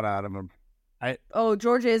shit out of them.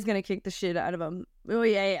 Georgia is going to kick the shit out of them. Oh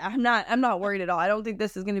yeah, I'm not worried at all. I don't think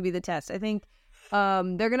this is going to be the test. I think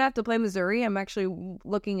they're going to have to play Missouri. I'm actually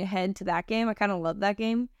looking ahead to that game. I kind of love that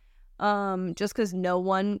game. Just because no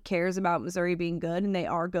one cares about Missouri being good, and they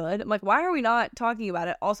are good. I'm like, why are we not talking about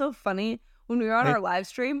it? Also funny, when we were on our live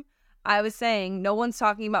stream, I was saying no one's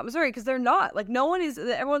talking about Missouri because they're not. Like, no one is.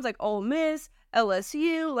 Everyone's like, Ole Miss,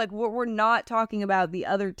 LSU. Like, we're not talking about the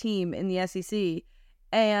other team in the SEC,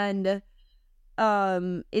 and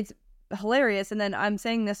it's hilarious. And then I'm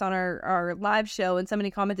saying this on our live show, and somebody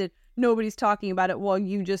commented, nobody's talking about it. Well,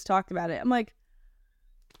 you just talked about it. I'm like,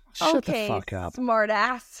 shut the fuck up, smart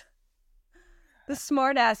ass. The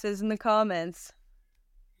smart asses in the comments.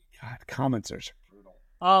 God, comments are brutal.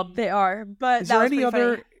 They are. But is there any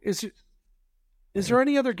other? Is there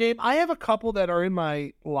any other game? I have a couple that are in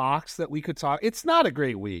my locks that we could talk. It's not a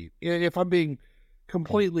great week, if I'm being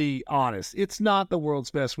completely honest. It's not the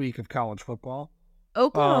world's best week of college football.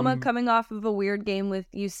 Oklahoma coming off of a weird game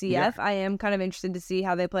with UCF. Yeah. I am kind of interested to see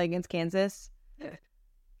how they play against Kansas.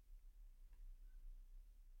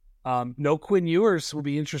 No Quinn Ewers will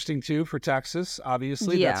be interesting too for Texas.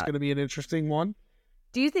 Obviously, that's going to be an interesting one.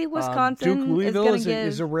 Do you think Wisconsin Duke Louisville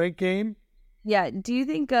is a ranked game? Yeah. Do you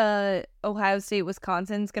think Ohio State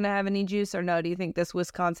Wisconsin's going to have any juice, or no? Do you think this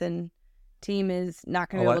Wisconsin team is not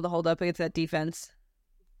going to be able to hold up against that defense?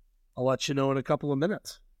 I'll let you know in a couple of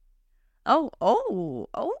minutes. Oh,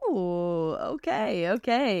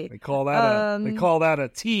 okay. They call that a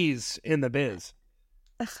tease in the biz.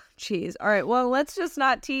 Jeez. All right. Well, let's just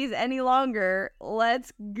not tease any longer.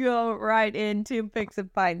 Let's go right into Picks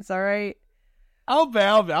and Pints. All right. How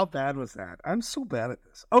bad was that? I'm so bad at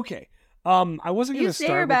this. Okay. I wasn't going to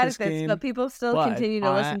start with this game, but people still continue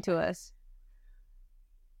to listen to us.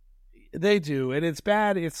 They do, and it's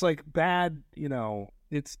bad. It's like bad.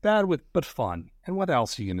 It's bad but fun. And what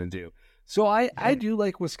else are you going to do? So I do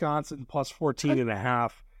like Wisconsin plus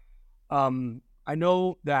 14.5. I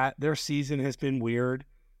know that their season has been weird,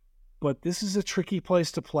 but this is a tricky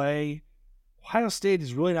place to play. Ohio State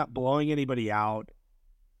is really not blowing anybody out.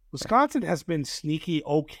 Wisconsin has been sneaky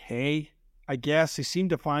okay, I guess. They seem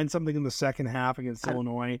to find something in the second half against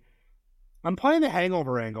Illinois. I'm playing the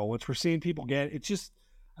hangover angle, which we're seeing people get. It's just,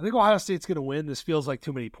 I think Ohio State's going to win. This feels like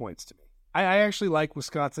too many points to me. I actually like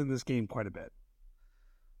Wisconsin in this game quite a bit.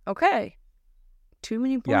 Okay. Too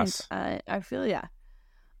many points. Yes. I feel ya.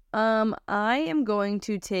 I am going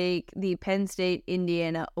to take the Penn State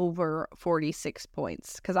Indiana over 46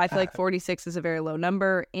 points because I feel like 46 is a very low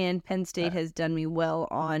number, and Penn State has done me well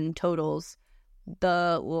on totals.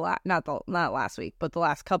 Not last week, but the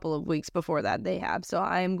last couple of weeks before that they have. So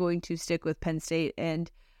I am going to stick with Penn State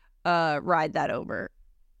and ride that over.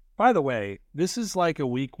 By the way, this is like a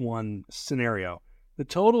week one scenario. The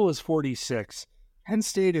total is 46. Penn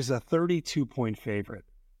State is a 32-point favorite.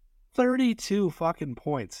 32 fucking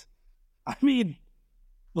points. I mean,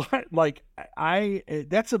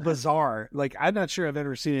 that's a bizarre, I'm not sure I've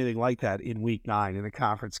ever seen anything like that in week 9 in a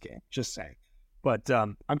conference game. Just saying. But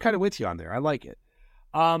I'm kind of with you on there. I like it.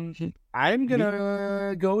 I'm going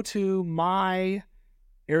to go to my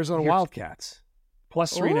Arizona Wildcats.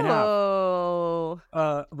 Plus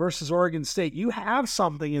 3.5 versus Oregon State. You have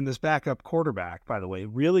something in this backup quarterback, by the way.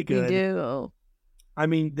 Really good. We do. I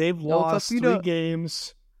mean, they've lost 3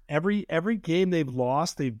 games. Every game they've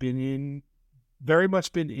lost, they've been very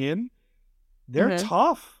much been in. They're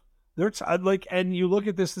tough. And you look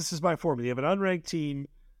at this is my formula. You have an unranked team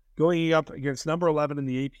going up against number 11 in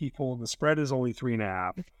the AP poll, and the spread is only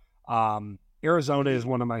 3.5. Arizona is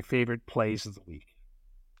one of my favorite plays of the week.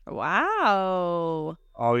 Wow.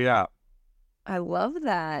 Oh, yeah. I love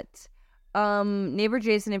that. Neighbor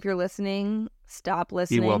Jason, if you're listening, stop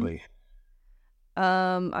listening. He will be.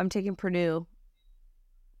 I'm taking Purdue.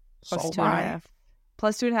 Plus 2.5.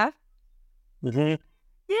 Plus 2.5? Mm-hmm.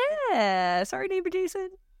 Yeah. Sorry, neighbor Jason.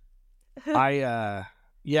 I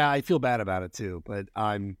feel bad about it too, but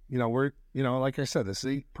we're like I said, this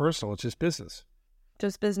is personal. It's just business.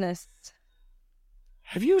 Just business.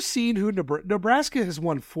 Have you seen who Nebraska has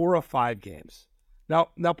won 4 of 5 games?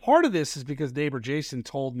 Now part of this is because neighbor Jason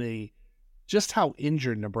told me just how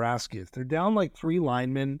injured Nebraska is. They're down like 3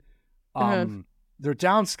 linemen. They're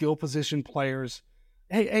down skill position players.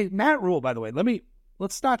 Hey, Matt Rule, by the way,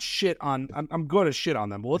 let's not shit on. I'm going to shit on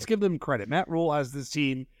them, but let's give them credit. Matt Rule has this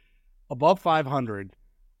team above 500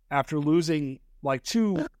 after losing like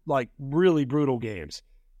 2 like really brutal games,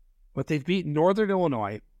 but they've beaten Northern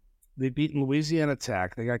Illinois. They've beaten Louisiana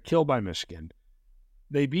Tech. They got killed by Michigan.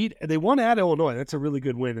 They won at Illinois. That's a really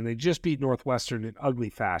good win. And they just beat Northwestern in ugly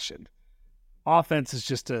fashion. Offense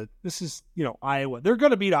is Iowa. They're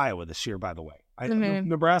going to beat Iowa this year, by the way.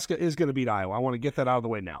 Nebraska is going to beat Iowa. I want to get that out of the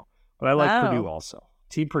way now. But I like Purdue also.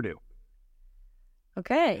 Team Purdue.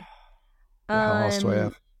 Okay. How else do I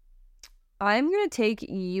have? I'm going to take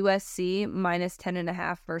USC minus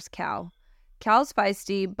 10.5 versus Cal. Cal's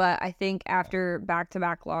feisty, but I think after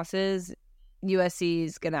back-to-back losses, USC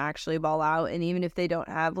is going to actually ball out. And even if they don't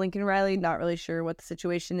have Lincoln Riley, not really sure what the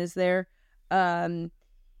situation is there. They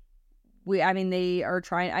are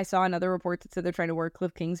trying. I saw another report that said they're trying to work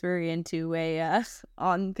Cliff Kingsbury into a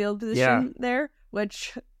on-field position there,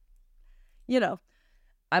 which,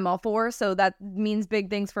 I'm all for. So that means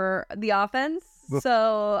big things for the offense.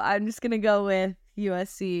 So I'm just going to go with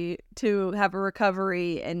USC to have a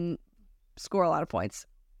recovery and score a lot of points.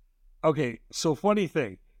 Okay, so funny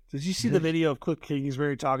thing. Did you see the video of Cliff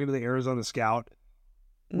Kingsbury talking to the Arizona scout?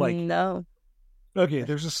 No. Okay,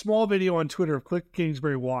 there's a small video on Twitter of Cliff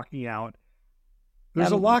Kingsbury walking out.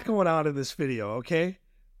 There's a lot going on in this video, okay?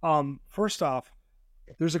 First off,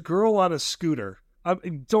 there's a girl on a scooter.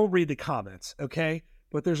 Don't read the comments, okay?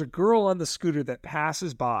 But there's a girl on the scooter that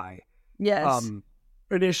passes by. Yes.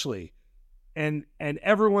 Initially. And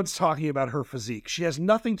everyone's talking about her physique. She has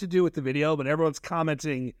nothing to do with the video, but everyone's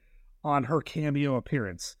commenting on her cameo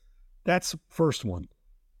appearance. That's first one.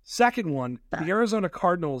 Second one, the Arizona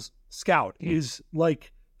Cardinals scout is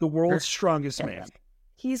like the world's strongest man.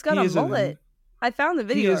 He's got a mullet. I found the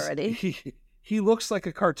video already. He looks like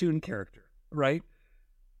a cartoon character, right?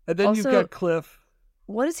 And then you've got Cliff.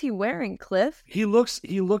 What is he wearing, Cliff? He looks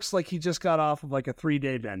like he just got off of like a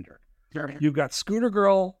 3-day bender. You've got Scooter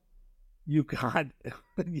Girl. You've got,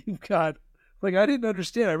 like, I didn't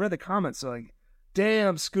understand. I read the comments, like,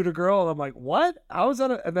 damn, Scooter Girl. And I'm like, what? I was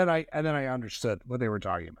on it. And then I understood what they were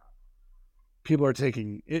talking about. People are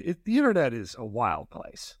taking it. The internet is a wild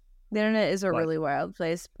place. The internet is a really wild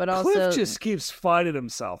place, but also Cliff just keeps finding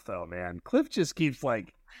himself, though, man. Cliff just keeps I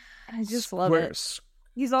love it.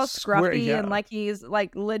 He's all scruffy and like he's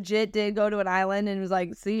like legit did go to an island and was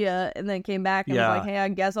like, see ya, and then came back and was like, hey, I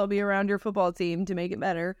guess I'll be around your football team to make it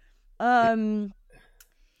better.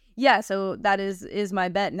 Yeah, so that is my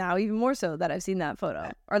bet now, even more so that I've seen that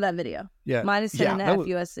photo or that video. Yeah. Minus 10.5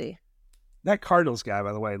 USC. That Cardinals guy,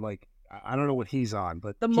 by the way, like, I don't know what he's on,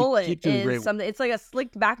 but the mullet is something. It's like a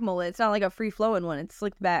slicked back mullet. It's not like a free flowing one. It's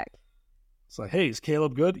slicked back. It's like, hey, is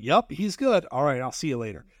Caleb good? Yup, he's good. All right, I'll see you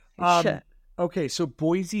later. Okay, so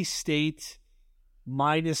Boise State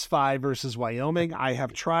 -5 versus Wyoming. I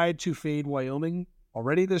have tried to fade Wyoming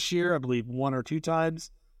already this year, I believe 1 or 2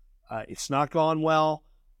 times. It's not gone well.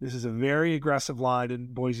 This is a very aggressive line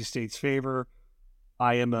in Boise State's favor.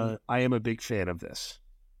 I am a big fan of this.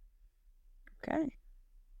 Okay.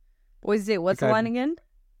 Boise State, what's the line again?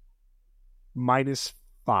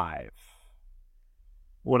 -5.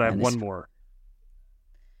 Would I have one more?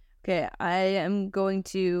 Okay, I am going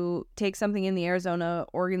to take something in the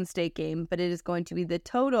Arizona-Oregon State game, but it is going to be the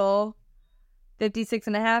total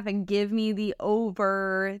 56.5 and give me the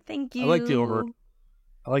over. Thank you. I like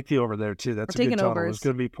the over there, too. That's a good total. There's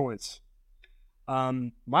going to be points.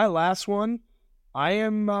 My last one, I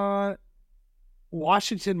am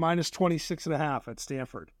Washington -26.5 at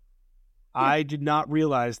Stanford. Yeah. I did not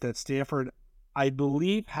realize that Stanford, I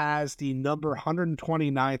believe, has the number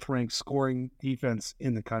 129th ranked scoring defense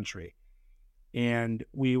in the country. And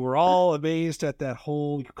we were all amazed at that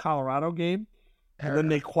whole Colorado game. And then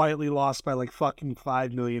they quietly lost by like fucking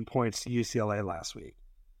 5 million points to UCLA last week.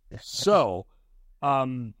 So,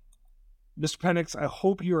 Mr. Penix, I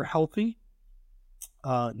hope you're healthy.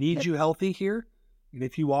 Need you healthy here. And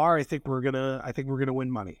if you are, I think we're gonna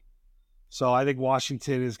win money. So I think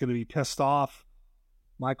Washington is gonna be pissed off.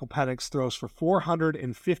 Michael Penix throws for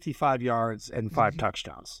 455 yards and 5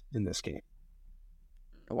 touchdowns in this game.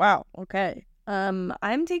 Wow. Okay.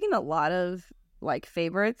 I'm taking a lot of like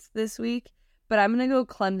favorites this week, but I'm gonna go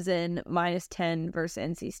Clemson -10 versus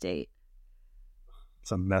NC State.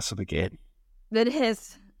 It's a mess of a game. It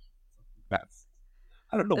is.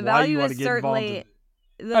 I don't know why you want to get involved in it.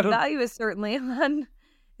 The value is certainly on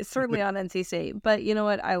NC State, but you know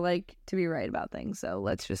what? I like to be right about things, so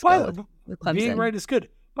let's just go with Clemson. Being right is good.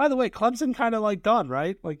 By the way, Clemson kind of like done,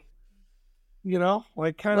 right? Like,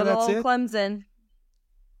 like kind of that's it. Clemson.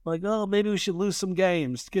 Like, oh, maybe we should lose some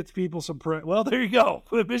games to get people some. Well, there you go.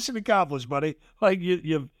 Mission accomplished, buddy. Like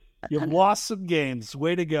you've lost some games.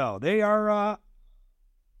 Way to go. They are.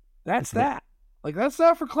 That's that. Like that's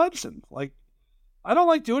that for Clemson. Like. I don't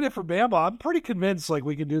like doing it for Bama. I'm pretty convinced like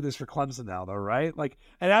we can do this for Clemson now, though, right? Like,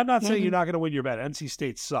 and I'm not saying you're not going to win your bet. NC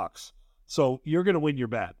State sucks, so you're going to win your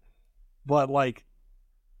bet. But like,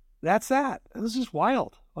 that's that. This is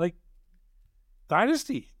wild. Like,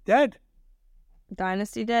 dynasty dead.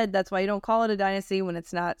 Dynasty dead. That's why you don't call it a dynasty when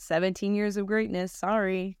it's not 17 years of greatness.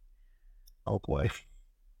 Sorry. Oh boy,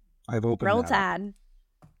 I've opened. Roll Tide.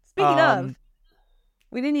 Speaking of,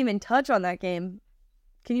 we didn't even touch on that game.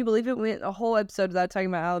 Can you believe it? We went a whole episode without talking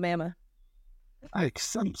about Alabama. I'm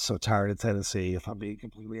so tired of Tennessee, if I'm being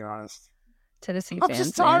completely honest. Tennessee I'm fans.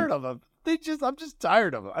 just tired of them. I'm just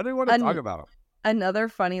tired of them. I didn't want to talk about them. Another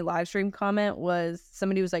funny live stream comment was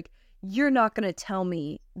somebody was like, "You're not going to tell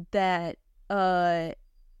me that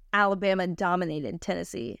Alabama dominated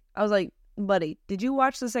Tennessee." I was like, "Buddy, did you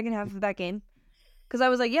watch the second half of that game?" Because I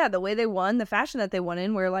was like, "Yeah, the way they won, the fashion that they won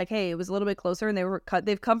in, where like, hey, it was a little bit closer, and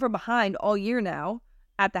they've come from behind all year now."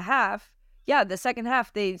 At the half, yeah, the second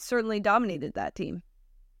half, they certainly dominated that team.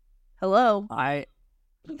 Hello. I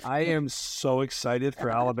am so excited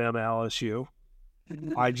for Alabama LSU.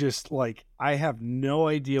 I have no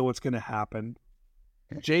idea what's going to happen.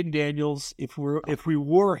 Jaden Daniels, if we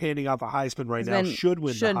were handing off a Heisman right now, should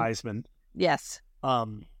win the Heisman. Yes.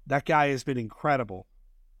 That guy has been incredible.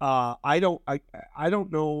 I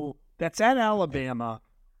don't know. That's at Alabama.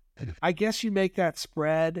 I guess you make that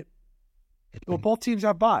spread. Well, both teams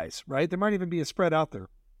have buys, right? There might even be a spread out there.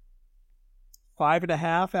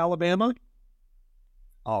 5.5 Alabama.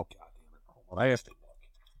 Oh, God damn it. I have to look.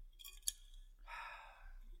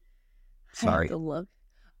 Sorry. I have to look.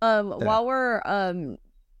 While we're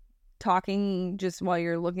talking, just while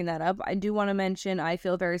you're looking that up, I do want to mention I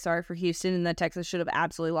feel very sorry for Houston and that Texas should have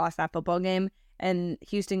absolutely lost that football game. And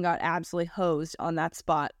Houston got absolutely hosed on that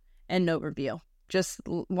spot and no review. Just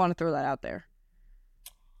want to throw that out there.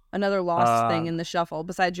 Another lost thing in the shuffle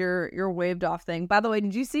besides your waved off thing. By the way,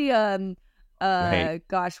 did you see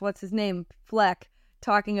gosh, what's his name? Fleck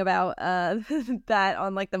talking about that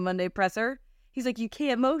on like the Monday presser? He's like, you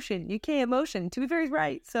can't motion. To be fair, he's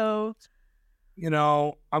right. So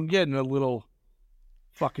I'm getting a little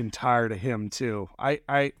fucking tired of him too.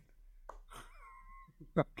 I'm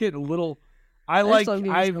getting a little I like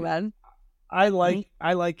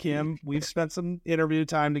him. We've spent some interview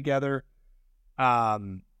time together.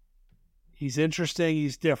 He's interesting.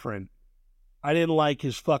 He's different. I didn't like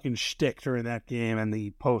his fucking shtick during that game and the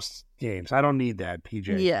post games. I don't need that,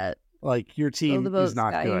 PJ. Yeah. Like, your team is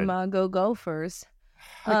not good. Go Gophers.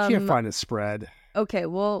 I can't find a spread. Okay,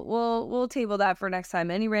 we'll table that for next time.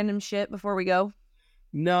 Any random shit before we go?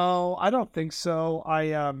 No, I don't think so.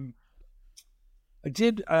 I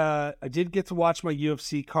did get to watch my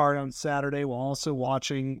UFC card on Saturday while also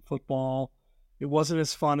watching football. It wasn't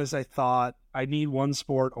as fun as I thought. I need one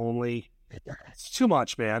sport only. It's too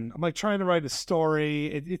much, man. I'm like trying to write a story.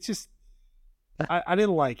 It's just, I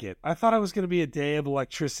didn't like it. I thought it was going to be a day of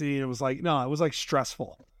electricity, and it was like, no, it was like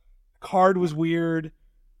stressful. The card was weird.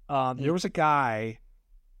 There was a guy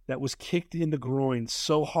that was kicked in the groin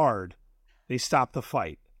so hard they stopped the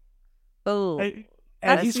fight. Oh,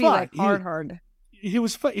 and he's fine. Like hard. He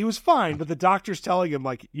was fine, but the doctor's telling him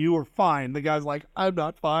like, you were fine. The guy's like, I'm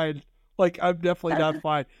not fine. Like, I'm definitely not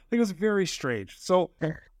fine. I think it was very strange. So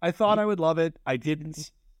I thought I would love it. I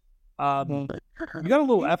didn't. We got a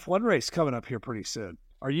little F1 race coming up here pretty soon.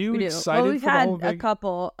 Are you excited? Well, we've for the had whole thing? A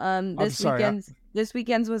couple. This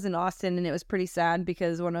weekend's was in Austin, and it was pretty sad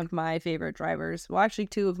because one of my favorite drivers, well, actually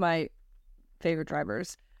two of my favorite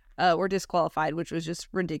drivers, were disqualified, which was just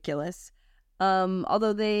ridiculous.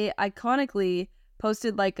 Although they iconically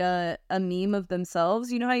posted like a meme of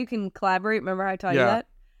themselves. You know how you can collaborate? Remember how I taught you that?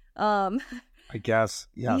 I guess.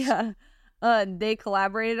 Yes. Yeah. They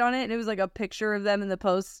collaborated on it, and it was like a picture of them in the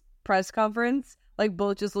post press conference, like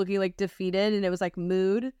both just looking like defeated, and it was like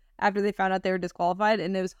mood after they found out they were disqualified,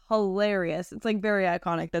 and it was hilarious. It's like very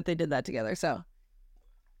iconic that they did that together. So,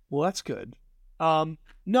 well, that's good.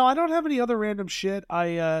 No, I don't have any other random shit.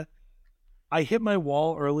 I hit my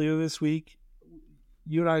wall earlier this week.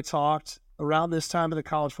 You and I talked around this time of the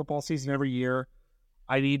college football season every year.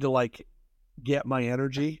 I need to like get my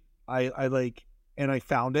energy. I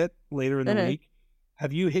found it later in the week.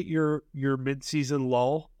 Have you hit your mid-season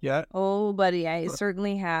lull yet? Oh, buddy, I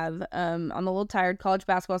certainly have. I'm a little tired. College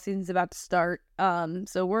basketball season's about to start.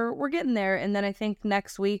 So we're getting there. And then I think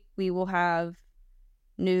next week we will have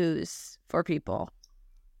news for people.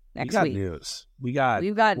 Next week. News. We've got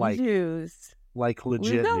news. Like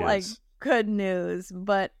legit We've got news. like good news,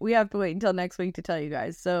 but we have to wait until next week to tell you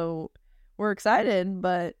guys. So we're excited,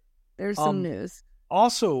 but there's some news.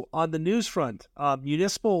 Also, on the news front,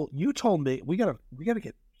 Municipal, you told me we gotta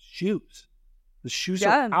get shoes. The shoes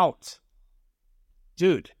are out.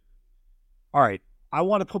 Dude. All right. I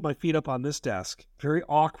want to put my feet up on this desk, very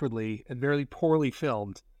awkwardly and very poorly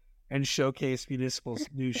filmed, and showcase Municipal's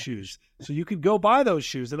new shoes. So you can go buy those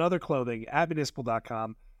shoes and other clothing at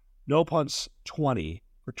municipal.com. No punts 20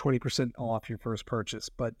 for 20% off your first purchase.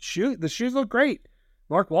 But the shoes look great.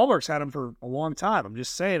 Mark Wahlberg's had them for a long time. I'm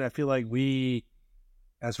just saying, I feel like we,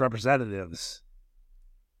 as representatives,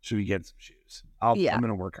 should we get some shoes? I'm going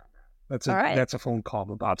to work on that. That's a phone call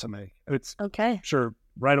I'm about to make. It's okay. Sure,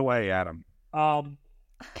 right away, Adam.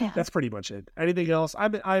 That's pretty much it. Anything else?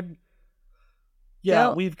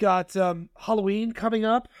 We've got Halloween coming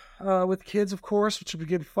up with kids, of course, which will be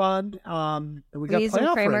good fun. And we got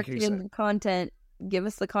playoff rankings. Content. Give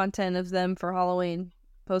us the content of them for Halloween.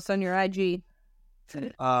 Post on your IG.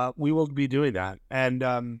 We will be doing that,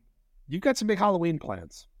 and you've got some big Halloween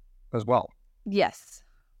plans as well. Yes,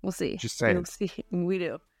 we'll see. Just saying. We'll see. We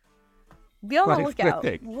do. Be on the lookout.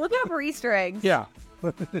 Look out for Easter eggs. Yeah.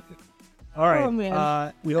 All right. Oh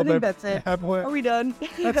man. We hope that's it. Are we done?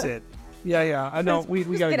 That's it. Yeah. I know. We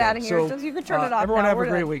got to get out of here. So you can turn it off. Everyone have a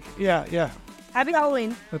great week. Yeah. Happy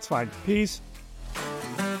Halloween. That's fine. Peace.